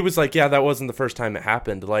that. he was like, "Yeah, that wasn't the first time it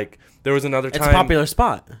happened. Like there was another It's time a popular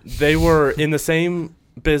spot. they were in the same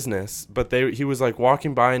business, but he was like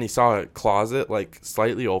walking by and he saw a closet like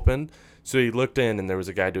slightly opened. So he looked in and there was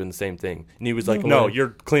a guy doing the same thing. And he was like, "No, you're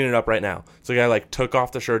cleaning it up right now." So the guy like took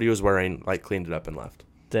off the shirt he was wearing, like cleaned it up and left.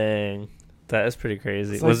 Dang. That is pretty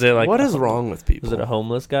crazy. It's Was it like what is wrong with people? Was it a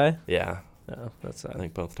homeless guy? Yeah, No, that's I sad.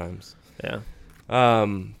 think both times. Yeah.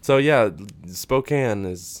 So yeah, Spokane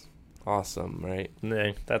is awesome, right?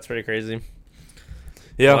 Dang, that's pretty crazy.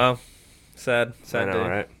 Yeah. Wow. Sad I know, day.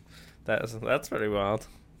 right? That's pretty wild.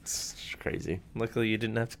 It's crazy. Luckily you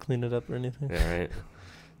didn't have to clean it up or anything. Yeah, right.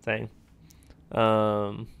 Dang.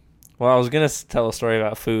 Well, I was gonna tell a story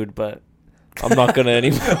about food, but I'm not gonna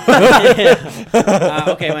anymore.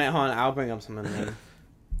 Okay, wait, hold on. I'll bring up something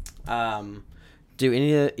then. Do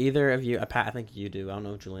either of you? Pat, I think you do. I don't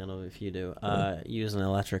know, Juliano, if you do. Use an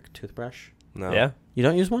electric toothbrush? No. Yeah. You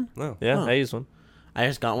don't use one? No. Yeah. Oh. I use one. I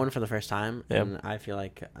just got one for the first time, Yep. and I feel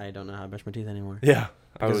like I don't know how to brush my teeth anymore. Yeah.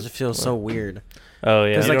 Because it feels so weird. Oh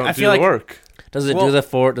yeah. Because, You like, don't I do feel the like- work. Does it Well- do the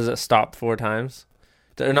 4? Does it stop 4 times?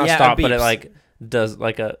 Or not Yeah, it stop, but it beeps. like does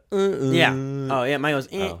like a. Yeah. Oh, yeah, mine goes,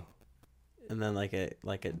 eh. Oh. and then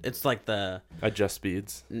it's like the adjust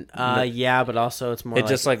speeds. Yeah, but also it's more. It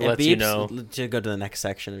just like lets you know to go to the next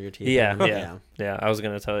section of your teeth. Yeah. I was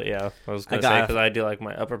gonna tell you. Yeah, I was gonna say because I do like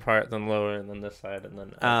my upper part, then lower, and then this side, and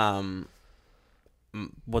then.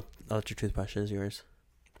 What's your toothbrush is yours?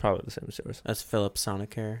 Probably the same as yours. That's Philips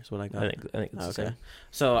Sonicare is what I got. I think it's the same.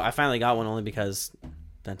 So I finally got one only because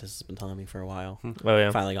dentist has been telling me for a while. Oh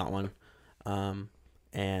yeah. Finally got one.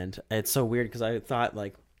 And it's so weird because I thought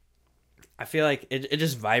I feel like it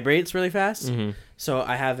just vibrates really fast. Mm-hmm. So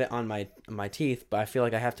I have it on my teeth, but I feel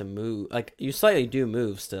like I have to move. Like you slightly do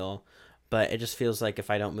move still, but it just feels like if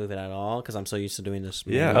I don't move it at all, because I'm so used to doing this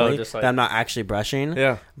manually, that I'm not actually brushing.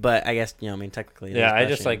 Yeah. But I guess, technically. Yeah, I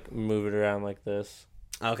just move it around like this.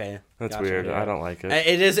 Okay. That's weird. Yeah. I don't like it.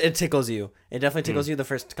 It tickles you. It definitely tickles you the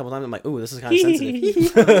first couple times. I'm like, ooh, this is kind of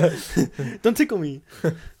sensitive. Don't tickle me.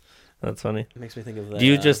 That's funny. It makes me think of that. Do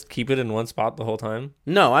you just keep it in one spot the whole time?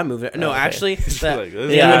 No, I move it. No, actually, all of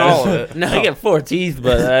it. No, I get 4 teeth,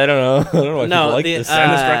 but I don't know. I don't know why people like this.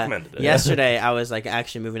 Dennis recommended it. Yesterday, I was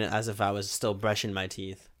actually moving it as if I was still brushing my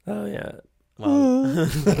teeth. Oh yeah. Well,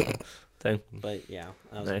 Dang. But yeah,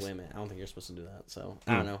 I was like, wait a minute, I don't think you're supposed to do that. So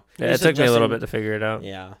I don't know. Yeah, it took me a little bit to figure it out.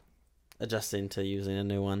 Yeah, adjusting to using a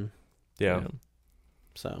new one. Yeah.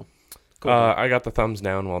 So. Cool. I got the thumbs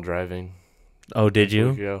down while driving. Oh, did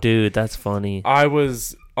you? Dude, that's funny. I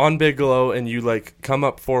was on Bigelow, and you come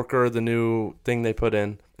up Forker, the new thing they put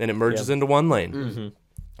in, and it merges into one lane. Mm-hmm.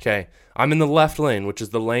 Okay. I'm in the left lane, which is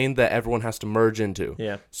the lane that everyone has to merge into.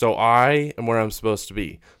 Yeah. So I am where I'm supposed to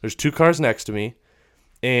be. There's 2 cars next to me,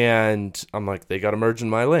 and I'm like, they got to merge in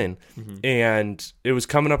my lane. Mm-hmm. And it was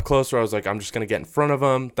coming up closer. I was like, I'm just going to get in front of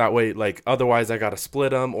them. That way, otherwise I got to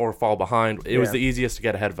split them or fall behind. It was the easiest to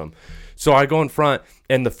get ahead of them. So I go in front,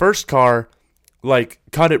 and the first car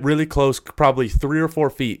cut it really close, probably 3 or 4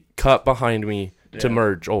 feet, cut behind me to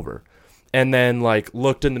merge over. And then,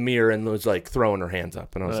 looked in the mirror and was, throwing her hands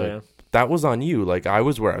up. And I was that was on you. I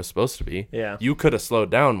was where I was supposed to be. Yeah. You could have slowed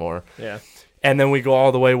down more. Yeah. And then we go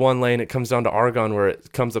all the way one lane. It comes down to Argonne where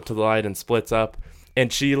it comes up to the light and splits up.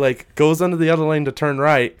 And she, goes under the other lane to turn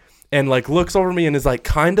right and, looks over me and is,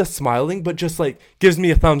 kind of smiling, but just, gives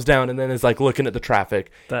me a thumbs down and then is, looking at the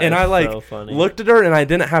traffic. And I, looked at her and I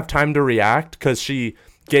didn't have time to react because she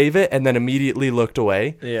gave it and then immediately looked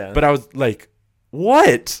away. Yeah. But I was like,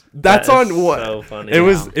 what? That's on what? So funny.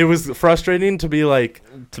 It was frustrating to be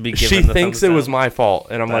she thinks it was my fault.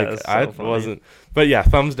 And I'm funny. wasn't. But yeah,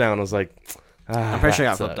 thumbs down. I was like, I'm pretty sure I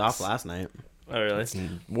got flipped off last night. Oh, really? It's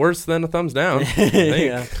worse than a thumbs down.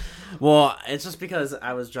 Yeah. Well, it's just because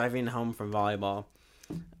I was driving home from volleyball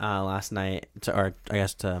last night, to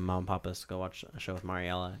Mom and Papa's to go watch a show with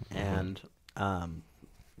Mariella, and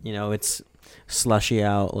it's slushy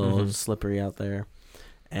out, a little slippery out there,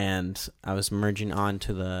 and I was merging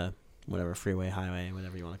onto the whatever freeway, highway,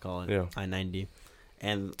 whatever you want to call it, I-90,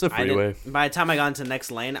 and it's a freeway. By the time I got into the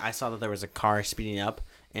next lane, I saw that there was a car speeding up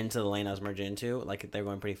into the lane I was merging into, they were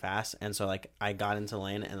going pretty fast, and so I got into the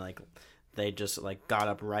lane and they just got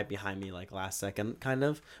up right behind me last second kind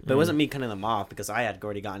of, but it wasn't me cutting them off because I had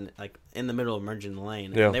already gotten in the middle of merging the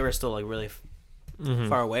lane. And they were still really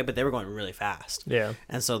far away, but they were going really fast. Yeah.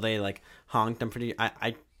 And so they honked.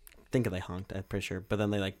 I think they honked, I'm pretty sure, but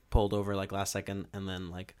then they pulled over last second and then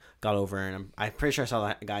got over, and I'm pretty sure I saw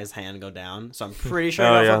that guy's hand go down, so I'm pretty sure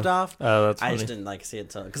I got flipped off. Oh, that's funny. I just didn't see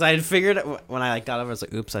it because I had figured when I got over, I was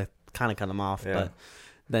like, oops, I kind of cut him off, but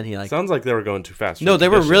then he sounds like they were going too fast. No, they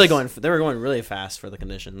were going really fast for the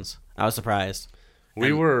conditions. I was surprised.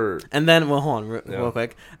 And then hold on real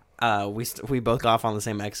quick. We both got off on the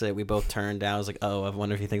same exit. We both turned down. I was like, oh, I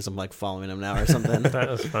wonder if he thinks I'm following him now or something. That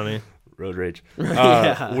was funny. Road rage.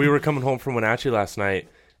 We were coming home from Wenatchee last night,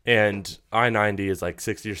 and I-90 is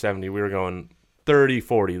 60 or 70. We were going 30,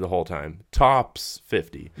 40 the whole time. Tops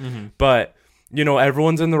 50. Mm-hmm. But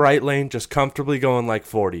everyone's in the right lane, just comfortably going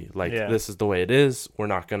 40. This is the way it is. We're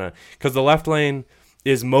not going to... Because the left lane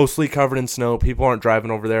is mostly covered in snow. People aren't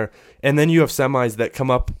driving over there. And then you have semis that come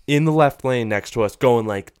up in the left lane next to us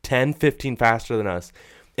going 10, 15 faster than us.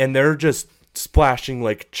 And they're just splashing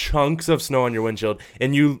chunks of snow on your windshield.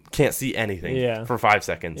 And you can't see anything for 5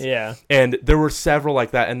 seconds. Yeah. And there were several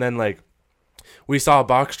like that. And then we saw a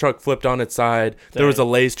box truck flipped on its side. Dang. There was a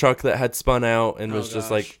Lay's truck that had spun out and was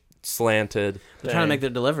just slanted. They're trying to make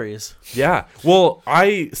their deliveries. Yeah. Well,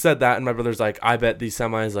 I said that, and my brother's I bet these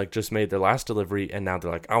semis just made their last delivery, and now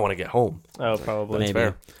they're I want to get home. Oh, probably. Maybe.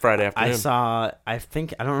 Fair. Friday afternoon. I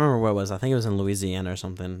don't remember where it was. I think it was in Louisiana or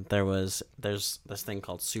something. There's this thing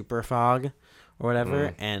called super fog or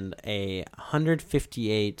whatever, and a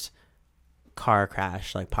 158 car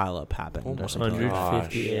crash pileup happened or something.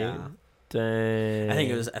 158. Yeah. Dang. I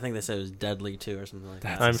think they said it was deadly too, or something like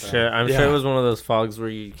that. I'm sure it was one of those fogs where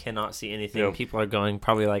you cannot see anything. Yep. People are going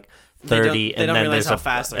probably like 30, they don't realize how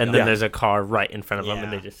fast they're going. there's a car right in front of them,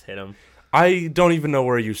 and they just hit them. I don't even know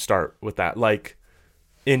where you start with that. Like,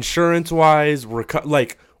 insurance-wise,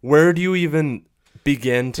 like, where do you even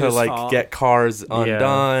begin to like fault. Get cars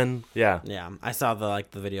undone? Yeah. I saw the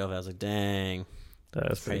video of it. I was like, dang,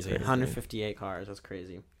 that's crazy. 158 cars. That's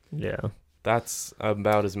crazy. Yeah. That's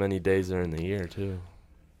about as many days are in the year too.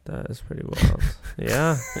 That is pretty wild.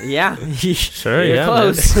 Yeah. Yeah. Sure. You're yeah.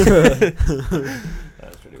 Close.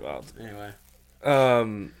 That's pretty wild. Anyway.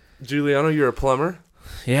 Giuliano, you're a plumber.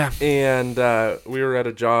 Yeah. And we were at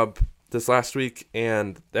a job this last week,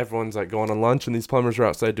 and everyone's like going on lunch, and these plumbers are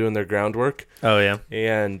outside doing their groundwork. Oh yeah.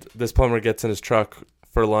 And this plumber gets in his truck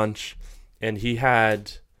for lunch, and he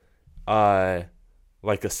had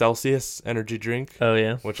like a Celsius energy drink. Oh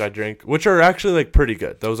yeah. Which I drink, which are actually like pretty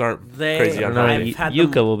good. Those aren't crazy.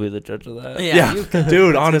 Yuka will be the judge of that. Yeah. Yuka.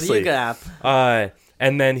 Dude, honestly. The Yuka app.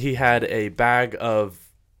 And then he had a bag of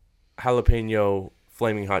jalapeno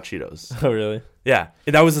flaming hot Cheetos. Oh really? Yeah,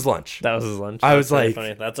 that was his lunch. That was his lunch. I was like,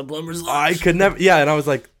 funny. That's a plumber's lunch. I could never. Yeah, and I was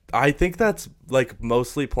like, I think that's like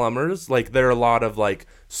mostly plumbers. Like there are a lot of like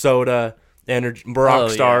soda, energy, rock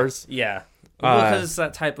stars. Yeah, because it's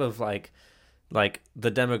that type of like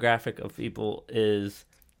the demographic of people is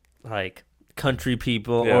like country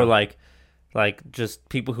people or like just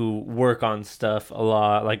people who work on stuff a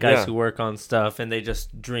lot, like guys who work on stuff, and they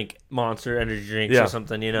just drink Monster energy drinks or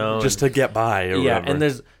something, just to get by or whatever. And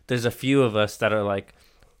there's a few of us that are like,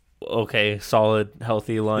 okay, solid,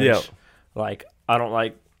 healthy lunch. Yep. Like I don't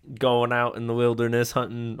like going out in the wilderness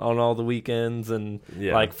hunting on all the weekends and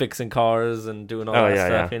like fixing cars and doing all that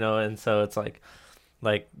stuff, and so it's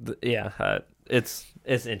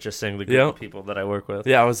it's interesting, the group of people that I work with.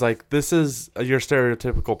 Yeah, I was like, this is your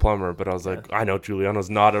stereotypical plumber, but I was like, I know Giuliano's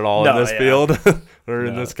not at all in this field or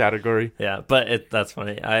in this category. Yeah, but that's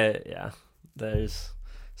funny. There's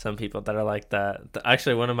some people that are like that.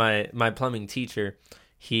 Actually, one of my plumbing teacher,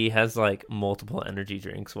 he has like multiple energy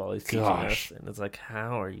drinks while he's teaching us, and it's like,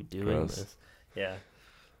 how are you doing this? Yeah.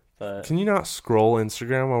 But can you not scroll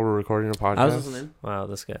Instagram while we're recording a podcast? I was listening. Wow,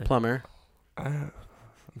 this guy. Plumber.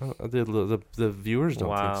 The viewers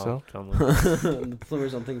don't think so. The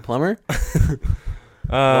plumbers don't think plumber. What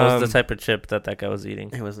was the type of chip that guy was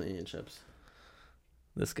eating? He wasn't eating chips.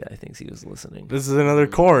 This guy thinks he was listening. This is another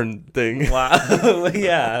corn thing. Wow.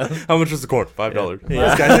 Yeah. How much was the corn? $5. Yeah.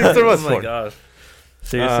 This guy thinks there was corn. Oh my gosh.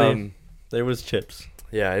 Seriously? There was chips.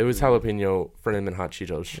 Yeah, it was jalapeno Fernandina hot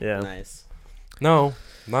Cheetos. Yeah. Nice. No.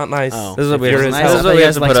 Not nice. Oh. This is what we have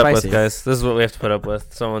to put up with, guys. This is what we have to put up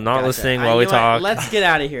with. Someone not listening while we talk. Let's get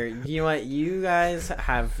out of here. You know what? You guys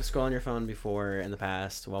have scrolled on your phone before in the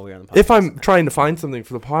past while we were on the podcast. If I'm trying to find something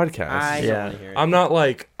for the podcast, I don't want to hear it. I'm not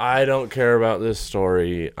like, I don't care about this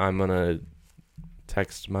story. I'm going to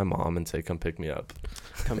text my mom and say, come pick me up.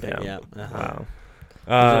 Come pick me up. Wow.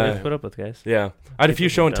 That's what we have to put up with, guys. Yeah. I had a few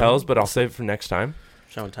show and tells, but I'll save it for next time.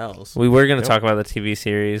 Show and tells. We were going to talk about the TV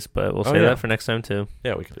series, but we'll save that for next time too.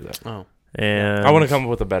 Yeah, we can do that. Oh. And I want to come up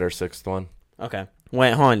with a better sixth one. Okay.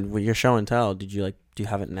 Wait, hold on. With your show and tell, do you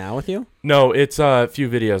have it now with you? No, it's a few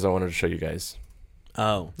videos I wanted to show you guys.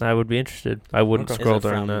 Oh. I would be interested. I wouldn't scroll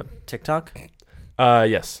during that. TikTok?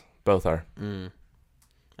 Yes, both are. Are you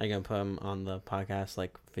going to put them on the podcast,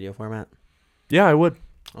 like video format? Yeah, I would.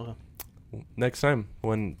 Okay. Next time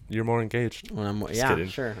when you're more engaged. When I'm more,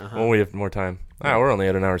 sure. When we have more time. We're only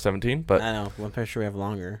at an hour 17, but I know. I'm pretty sure we have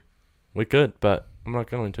longer. We could, but I'm not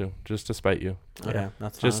going to, just to spite you. Okay,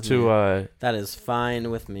 that's fine. Just to that is fine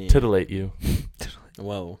with me. Titillate you.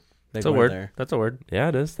 Whoa, that's a word. There. That's a word. Yeah,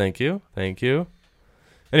 it is. Thank you.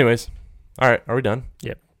 Anyways, all right, are we done?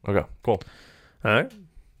 Yep. Okay, cool. All right.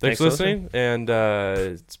 Thanks for listening, and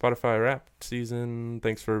Spotify Wrap season.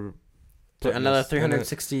 Thanks for another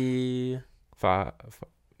 365.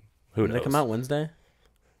 Who knows? Did they come out Wednesday?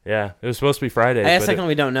 Yeah, it was supposed to be Friday. I second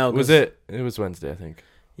we don't know. It was Wednesday, I think.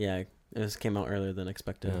 Yeah, it came out earlier than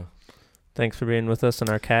expected. Yeah. Thanks for being with us in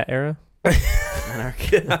our cat era. We're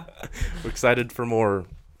excited for more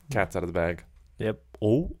cats out of the bag. Yep.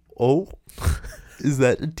 Oh. Is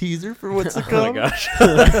that a teaser for what's to come? Oh my gosh.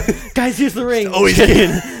 Guys, here's the ring. Oh, he's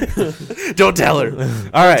kidding. Don't tell her.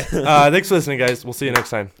 All right. Thanks for listening, guys. We'll see you next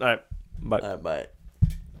time. All right. Bye. Bye.